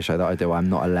radio show that I do, I'm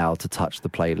not allowed to touch the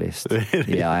playlist.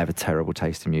 Really? Yeah, I have a terrible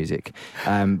taste in music.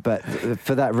 But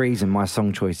for that reason, my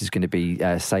song choice is going to be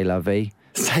 "C'est La Vie."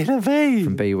 C'est La Vie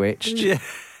from Bewitched. Yeah.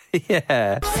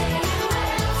 Yeah.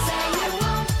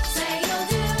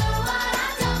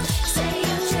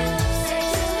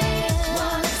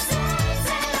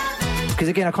 Because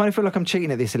again, I kind of feel like I'm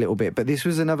cheating at this a little bit, but this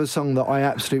was another song that I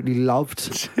absolutely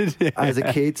loved as a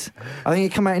kid. I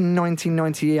think it came out in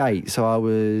 1998, so I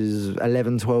was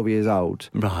 11, 12 years old.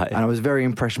 Right. And I was very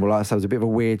impressionable. Like I said, I was a bit of a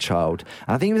weird child.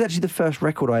 And I think it was actually the first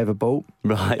record I ever bought.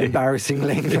 Right.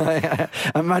 Embarrassingly.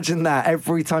 Imagine that.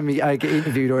 Every time I get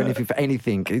interviewed or anything for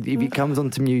anything, if it comes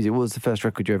onto music, what was the first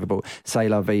record you ever bought? C'est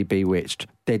La Vie, Bewitched.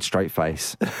 Dead straight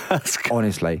face.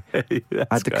 Honestly. I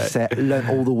had the cassette, learnt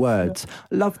all the words.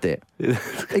 Loved it.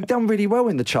 It done really well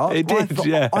in the chart. It did,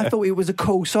 I thought it was a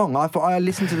cool song. I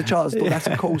listened to the charts, thought that's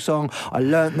a cool song. I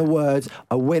learnt the words.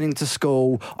 I went into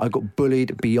school. I got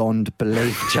bullied beyond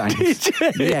belief, James. Did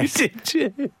you? Yes. Did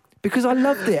you? Because I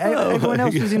loved it. Everyone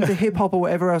else was into hip-hop or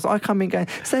whatever else. I come in going,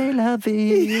 c'est la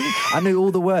vie. I knew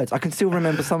all the words. I can still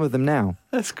remember some of them now.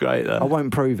 That's great, though. I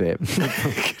won't prove it.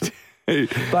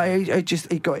 But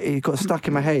it got stuck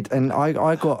in my head, and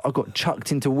I got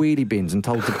chucked into wheelie bins and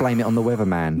told to blame it on the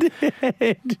weatherman.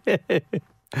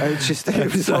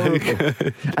 It was so horrible.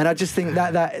 And I just think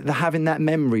that having that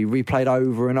memory replayed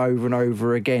over and over and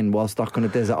over again while stuck on a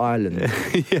desert island,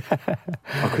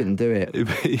 I couldn't do it.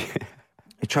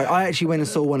 I actually went and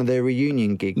saw one of their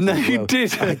reunion gigs. No, you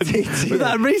did. I did. Was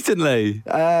that recently?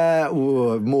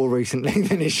 More recently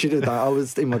than it should have done. I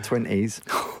was in my 20s.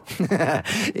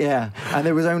 Yeah, and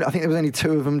I think there was only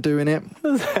 2 of them doing it.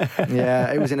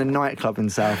 Yeah, it was in a nightclub in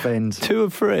Southend. 2 or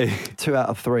 3? 2 out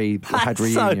of 3 had That's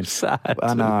reunion. so sad.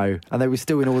 I know, and they were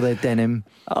still in all their denim.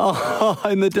 Oh,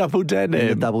 in the double denim. In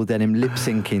the double denim, lip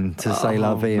syncing to "Say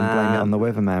La Vie" and blame it on the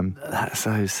weatherman. That's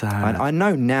so sad. I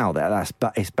know now that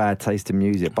it's bad taste in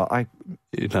music, but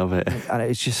You love it. and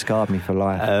it's just scarred me for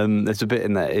life. There's a bit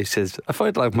in there. It says, "If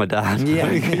I'd like my dad." Yeah,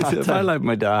 if I like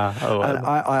my dad. Oh, And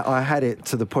I had it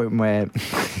to the point where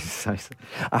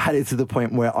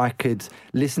I could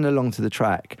listen along to the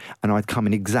track and I'd come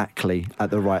in exactly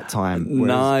at the right time.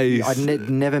 Nice. I'd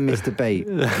never missed a beat.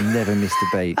 Never missed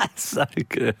a beat. That's so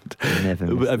good. Never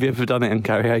missed Have you ever done it in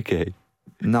karaoke?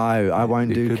 No, I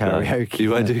won't do karaoke.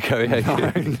 You won't do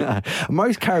karaoke? No.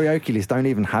 Most karaoke lists don't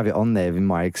even have it on there in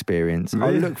my experience.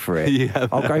 Really? I'll look for it. Yeah,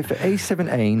 I'll go for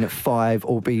E17, 5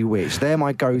 or Bewitched. They're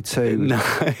my go-to. No.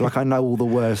 Like I know all the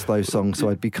words of those songs,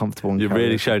 so I'd be comfortable in You're karaoke.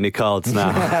 really showing your cards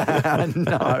now.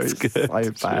 No, That's it's good. so bad.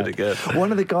 It's really good.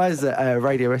 One of the guys at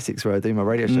Radio Essex, where I do my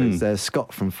radio shows,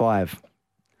 Scott from 5.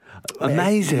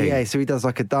 Amazing. Yeah, so he does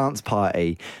like a dance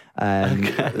party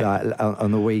like,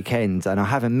 on the weekends, and I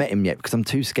haven't met him yet because I'm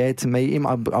too scared to meet him.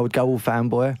 I would go all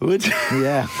fanboy. Would you?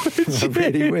 Yeah, I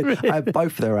really would. I have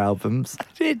both their albums.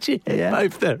 Did you? Yeah.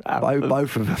 Both their albums.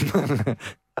 Both of them.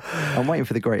 I'm waiting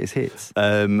for the greatest hits.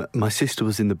 My sister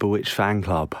was in the Bewitched fan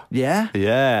club. Yeah?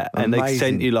 Yeah, and they Amazing.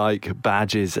 sent you like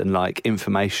badges and like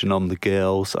information on the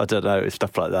girls. I don't know,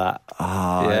 stuff like that.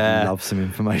 Oh, Yeah. I'd love some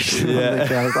information on Yeah. the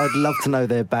girls. I'd love to know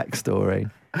their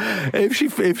backstory. If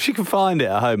she can find it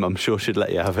at home, I'm sure she'd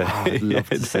let you have it. Oh, I'd love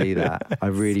to see that. I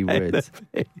really would.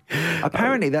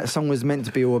 Apparently, that song was meant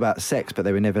to be all about sex, but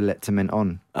they were never let to meant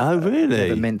on. Oh, really?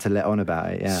 Never meant to let on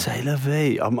about it. Yeah. C'est la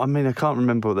vie. I mean, I can't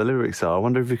remember what the lyrics are. I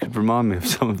wonder if you could remind me of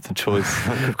some of the choice,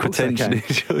 potentially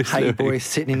choice Hey lyrics. boy,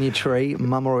 sitting in your tree.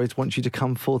 Mum always wants you to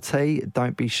come for tea.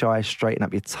 Don't be shy. Straighten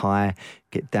up your tie.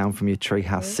 Get down from your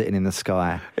treehouse, sitting in the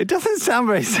sky. It doesn't sound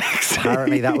very sexy.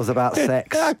 Apparently, that was about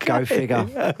sex. Okay. Go figure.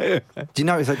 Do you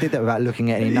notice I did that without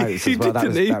looking at any notes as well?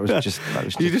 That was just.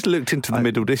 You just looked into the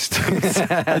middle distance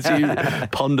as you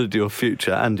pondered your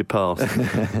future and your past.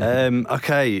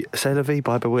 Okay, C'est la vie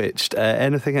by Bewitched.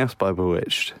 Anything else by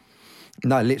Bewitched?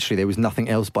 No, literally, there was nothing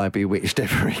else by Bewitched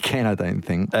ever again, I don't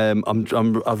think.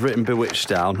 I've written Bewitched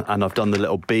down, and I've done the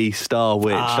little B star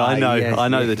witch. I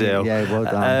know the deal. Yeah, well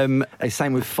done.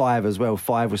 Same with 5 as well.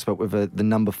 5 was spelled with the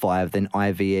number 5, then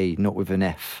IVE, not with an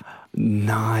F.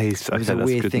 Nice. There's Okay, a that's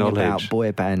weird good thing knowledge. about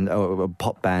boy band or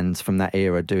pop bands from that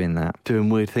era doing that. Doing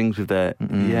weird things with their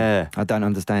yeah. I don't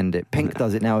understand it. Pink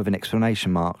does it now with an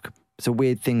exclamation mark. It's a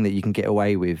weird thing that you can get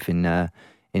away with in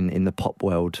the pop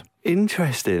world.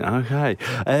 Interesting. Okay.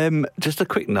 Just a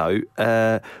quick note.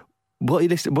 What do you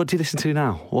listen to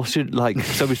now? What's your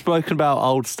So we've spoken about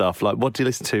old stuff. Like, what do you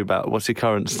listen to about? What's your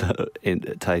current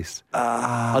taste?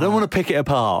 I don't want to pick it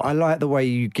apart. I like the way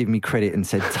you give me credit and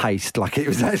said taste, like it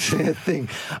was actually a thing.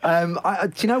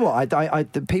 Do you know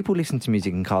what? People listen to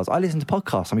music in cars. I listen to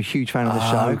podcasts. I'm a huge fan of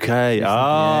the show. Okay.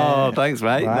 Thanks,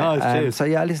 mate. Right? Nice. Cheers. So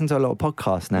yeah, I listen to a lot of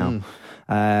podcasts now.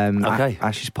 Okay.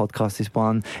 Ash's podcast is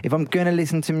one. If I'm going to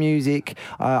listen to music,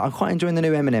 I'm quite enjoying the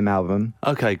new Eminem album.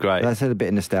 Okay, great. That's a bit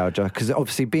of nostalgia because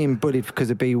obviously being bullied because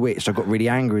of Bewitched, I got really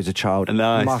angry as a child.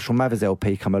 Nice. Marshall Mathers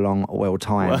LP come along, well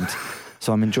timed.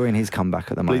 So I'm enjoying his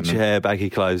comeback at the moment. Bleach your hair, baggy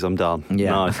clothes, I'm done.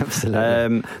 Yeah, nice.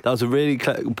 absolutely. That was a really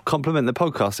compliment the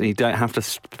podcast, and you don't have to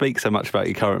speak so much about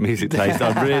your current music taste.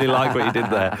 I really like what you did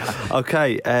there.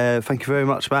 Okay, thank you very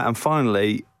much, Matt. And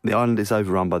finally, the island is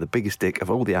overrun by the biggest dick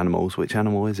of all the animals. Which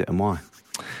animal is it and why?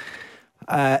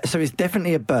 So it's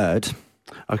definitely a bird.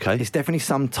 Okay. It's definitely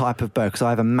some type of bird because I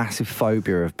have a massive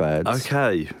phobia of birds.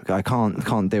 Okay. I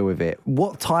can't deal with it.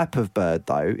 What type of bird,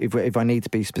 though, if I need to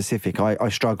be specific, I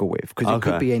struggle with because it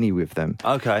could be any with them.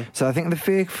 Okay. So I think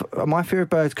my fear of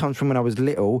birds comes from when I was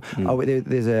little.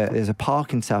 There's a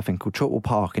park in Southend called Chalkwell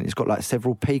Park, and it's got like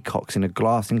several peacocks in a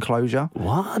glass enclosure.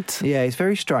 What? Yeah, it's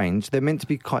very strange. They're meant to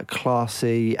be quite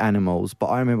classy animals, but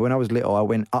I remember when I was little, I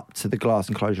went up to the glass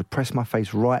enclosure, pressed my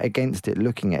face right against it,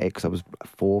 looking at it because I was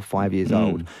 4 or 5 years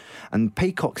old. And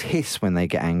peacocks hiss when they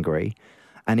get angry.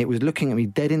 And it was looking at me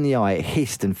dead in the eye. It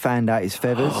hissed and fanned out its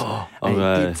feathers. And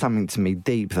it did something to me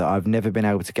deep that I've never been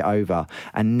able to get over.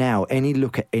 And now, any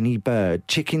look at any bird,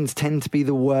 chickens tend to be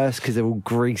the worst because they're all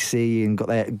greasy and got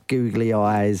their googly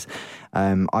eyes.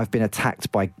 I've been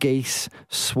attacked by geese,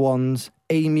 swans,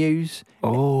 emus.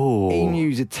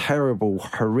 Emus are terrible,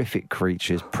 horrific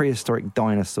creatures, prehistoric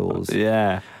dinosaurs.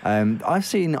 Yeah. I've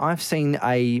seen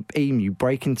a emu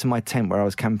break into my tent where I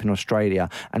was camping in Australia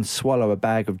and swallow a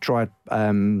bag of dried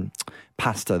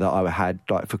pasta that I had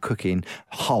like for cooking,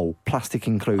 whole, plastic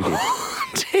included.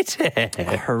 Did it?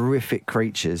 Horrific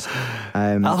creatures.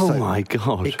 My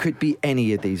God. It could be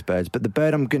any of these birds, but the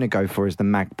bird I'm going to go for is the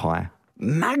magpie.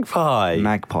 Magpie?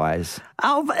 Magpies.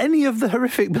 Out of any of the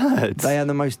horrific birds? They are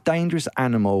the most dangerous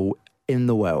animal in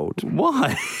the world.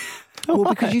 Why? Well,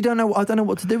 because I don't know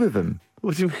what to do with them.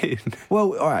 What do you mean?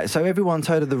 Well, all right, so everyone's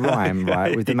heard of the rhyme,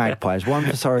 right, with the magpies. 1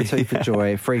 for sorrow, 2 for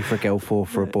joy, 3 for a girl, 4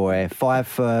 for a boy, 5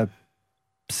 for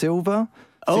silver,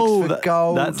 6 for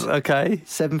gold. That's okay.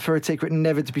 7 for a secret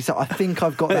never to be sold. I think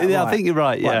I've got that right. I think you're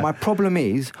right, yeah. Right, my problem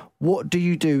is, what do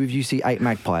you do if you see 8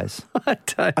 magpies? I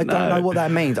don't know what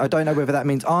that means. I don't know whether that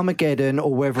means Armageddon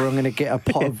or whether I'm going to get a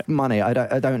pot of money. I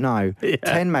don't know. Yeah.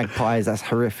 10 magpies, that's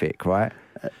horrific, right?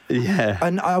 Yeah.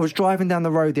 And I was driving down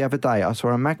the road the other day. I saw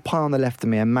a magpie on the left of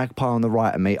me and a magpie on the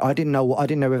right of me. I didn't know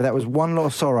whether that was 1 lot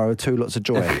of sorrow or 2 lots of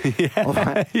joy.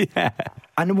 Yeah.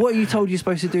 And what are you told you're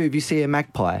supposed to do if you see a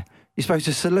magpie? You're supposed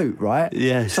to salute, right?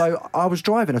 Yes. So I was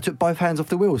driving. I took both hands off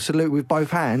the wheel, salute with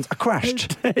both hands. I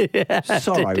crashed.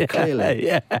 Sorrow, clearly.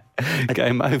 Yeah.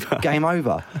 Game over. Game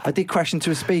over. I did crash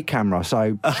into a speed camera,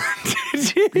 so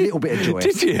did you? A little bit of joy.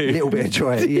 Did you? A little bit of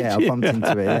joy. Yeah, I bumped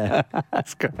into it, yeah.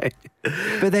 That's great.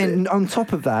 But then on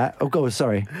top of that, oh God,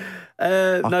 sorry.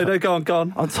 No, go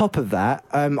on. On top of that,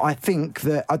 I think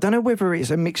that I don't know whether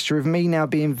it's a mixture of me now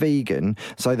being vegan,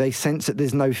 so they sense that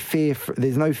there's no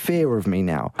fear of me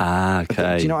now. Ah,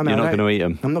 okay. Do you know what I mean? You're not going to eat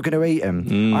them. I'm not going to eat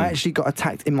them. I actually got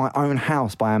attacked in my own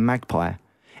house by a magpie.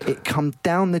 It come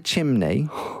down the chimney.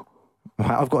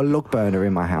 Right, I've got a log burner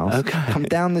in my house. Okay. Come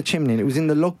down the chimney, and it was in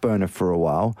the log burner for a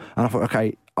while. And I thought,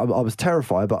 okay, I was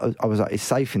terrified, but I was like, it's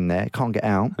safe in there. It can't get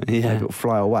out. Yeah. Maybe it'll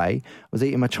fly away. I was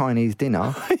eating my Chinese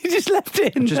dinner. You just left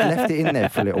it in there? Just left it in there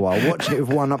for a little while, watching it with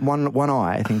one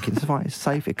eye, thinking, it's fine, it's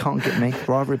safe, it can't get me.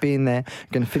 Rather it be in there. I'm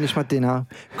going to finish my dinner,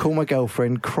 call my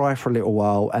girlfriend, cry for a little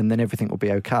while, and then everything will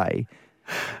be okay.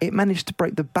 It managed to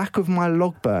break the back of my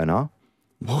log burner.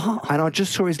 What? And I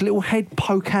just saw his little head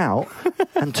poke out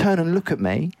and turn and look at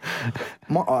me.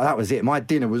 That was it. My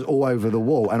dinner was all over the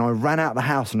wall, and I ran out the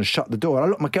house and I shut the door. And I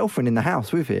locked my girlfriend in the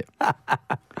house with it.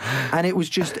 And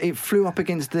it flew up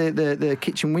against the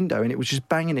kitchen window, and it was just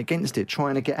banging against it,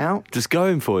 trying to get out. Just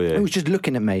going for you? It was just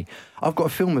looking at me. I've got a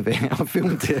film of it. I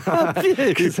filmed it.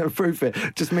 It's a proof it.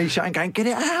 Just me shouting, going, get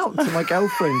it out, to my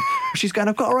girlfriend. She's going,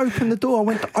 I've got to open the door. I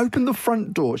went to open the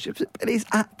front door. She said, but it's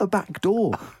at the back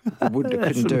door. I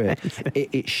couldn't do it.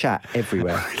 It shat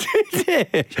everywhere. Did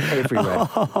it? Everywhere.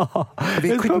 Oh,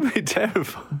 it's probably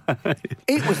terrifying.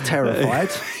 It was terrified.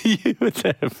 You were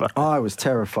terrified. I was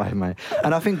terrified, mate.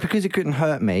 And I think because it couldn't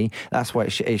hurt me, that's why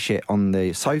it shit on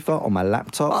the sofa, on my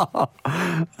laptop.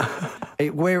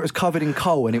 Where it was covered in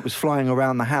coal and it was flying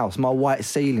around the house, my white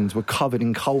ceilings were covered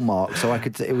in coal marks, so I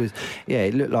could.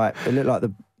 It looked like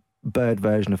the bird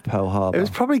version of Pearl Harbor.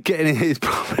 It's probably getting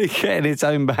its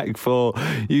own back for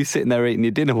you sitting there eating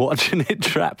your dinner, watching it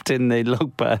trapped in the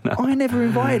log burner. I never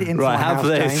invited it into my house,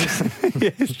 James. Yeah,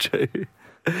 it's true.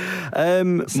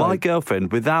 My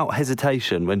girlfriend, without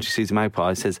hesitation, when she sees a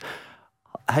magpie, says,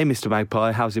 "Hey, Mr.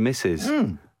 Magpie, how's your missus?"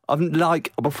 I'm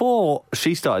like, before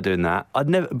she started doing that,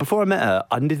 before I met her,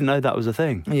 I didn't know that was a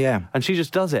thing. Yeah. And she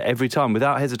just does it every time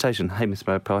without hesitation. "Hey, Mr.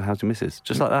 Magpie, how's your missus?"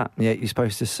 Just like that. Yeah, you're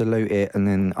supposed to salute it and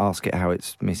then ask it how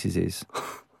its missus is.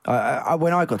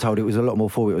 When I got told, it was a lot more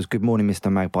forward. It was, "Good morning,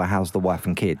 Mr. Magpie, how's the wife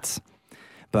and kids?"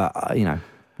 But,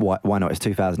 why not? It's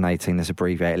 2018, let's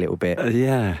abbreviate a little bit.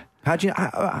 Yeah. How do you?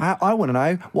 I want to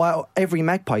know why every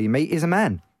magpie you meet is a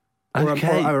man.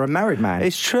 or a married man.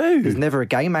 It's true. There's never a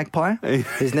gay magpie.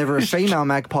 There's never a female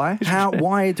magpie.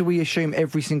 Why do we assume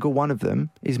every single one of them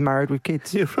is married with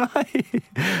kids? You're right.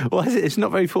 Why is it? It's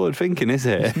not very forward thinking, is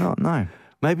it? It's not, no.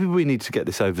 Maybe we need to get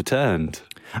this overturned.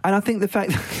 And I think the fact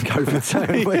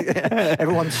that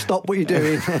everyone stop what you're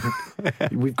doing.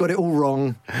 We've got it all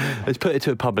wrong. Let's put it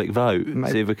to a public vote.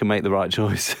 See if we can make the right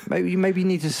choice. Maybe you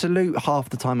need to salute half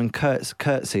the time and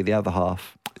curtsy the other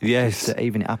half. Yes. Just to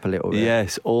even it up a little bit.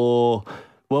 Yes. Or,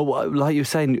 well, like you were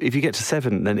saying, if you get to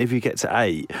 7, then if you get to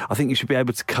 8, I think you should be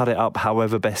able to cut it up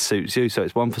however best suits you. So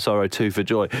it's 1 for sorrow, 2 for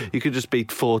joy. You could just be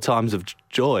 4 times of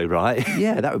joy, right?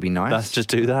 Yeah, that would be nice. Let's just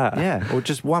do that. Yeah, or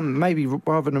just one, maybe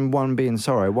rather than 1 being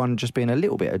sorrow, 1 just being a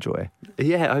little bit of joy.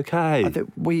 Yeah, okay. I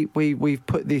think we've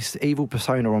put this evil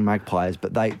persona on magpies,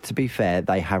 but to be fair,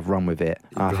 they have run with it.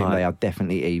 I think they are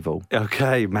definitely evil.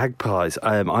 Okay, magpies.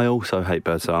 I also hate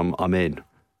birds, so I'm in.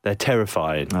 They're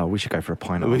terrifying. Oh, we should go for a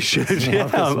pint. We should. Yeah,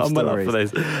 I'm well up for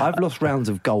this. I've lost rounds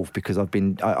of golf because I've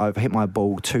hit my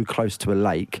ball too close to a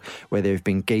lake where there have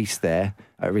been geese there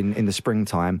in the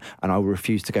springtime, and I will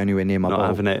refuse to go anywhere near my ball. Not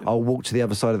having it. I'll walk to the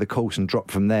other side of the course and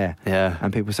drop from there. Yeah.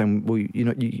 And people saying, well,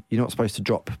 you're not supposed to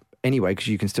drop anyway because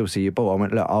you can still see your ball. I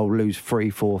went, look, I'll lose 3,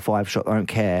 4, 5 shots. I don't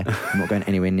care. I'm not going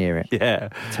anywhere near it. Yeah.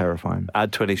 Terrifying.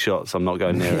 Add 20 shots. I'm not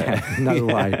going near it. No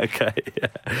way. Okay.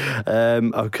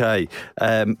 Okay.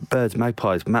 Birds,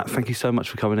 magpies. Matt, thank you so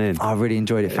much for coming in. I really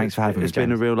enjoyed it. Thanks for having me, It's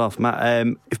been a real laugh. Matt,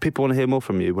 if people want to hear more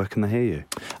from you, where can they hear you?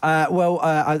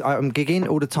 I'm gigging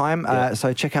all the time.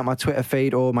 So check out my Twitter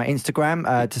feed or my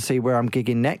Instagram to see where I'm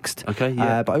gigging next. Okay,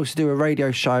 yeah. But I also do a radio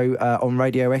show on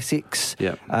Radio Essex,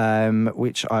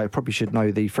 which I probably should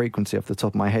know the frequency off the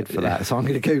top of my head for that. So I'm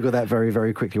going to Google that very,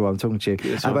 very quickly while I'm talking to you.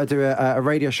 Yes, but I do a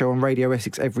radio show on Radio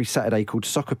Essex every Saturday called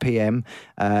Soccer PM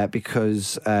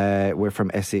because we're from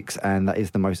Essex and that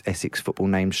is the most Essex football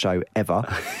named show ever.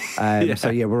 So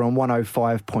we're on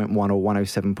 105.1 or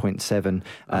 107.7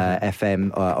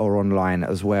 FM or online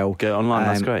as well. Get online,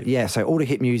 that's great. Yeah, so all the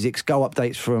hit musics, goal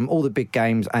updates from all the big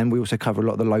games, and we also cover a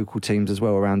lot of the local teams as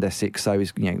well around Essex. So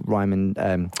it's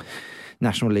Ryman,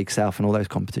 National League South and all those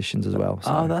competitions as well.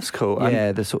 So, that's cool.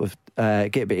 Yeah, they sort of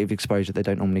get a bit of exposure they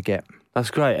don't normally get. That's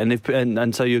great.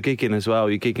 And so you're gigging as well?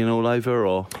 You're gigging all over,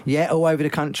 or? Yeah, all over the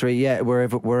country. Yeah,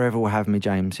 wherever will have me,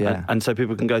 James. Yeah. And so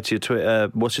people can go to your Twitter.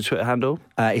 What's your Twitter handle?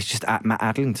 It's just at Matt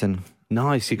Adlington.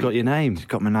 Nice, you got your name.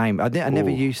 Got my name. I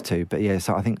never used to, but yeah.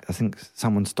 So I think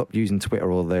someone stopped using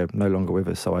Twitter, or they're no longer with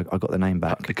us. So I got the name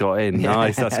back. Got in.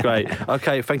 Nice, that's great.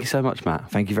 Okay, thank you so much,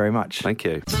 Matt. Thank you very much. Thank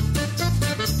you.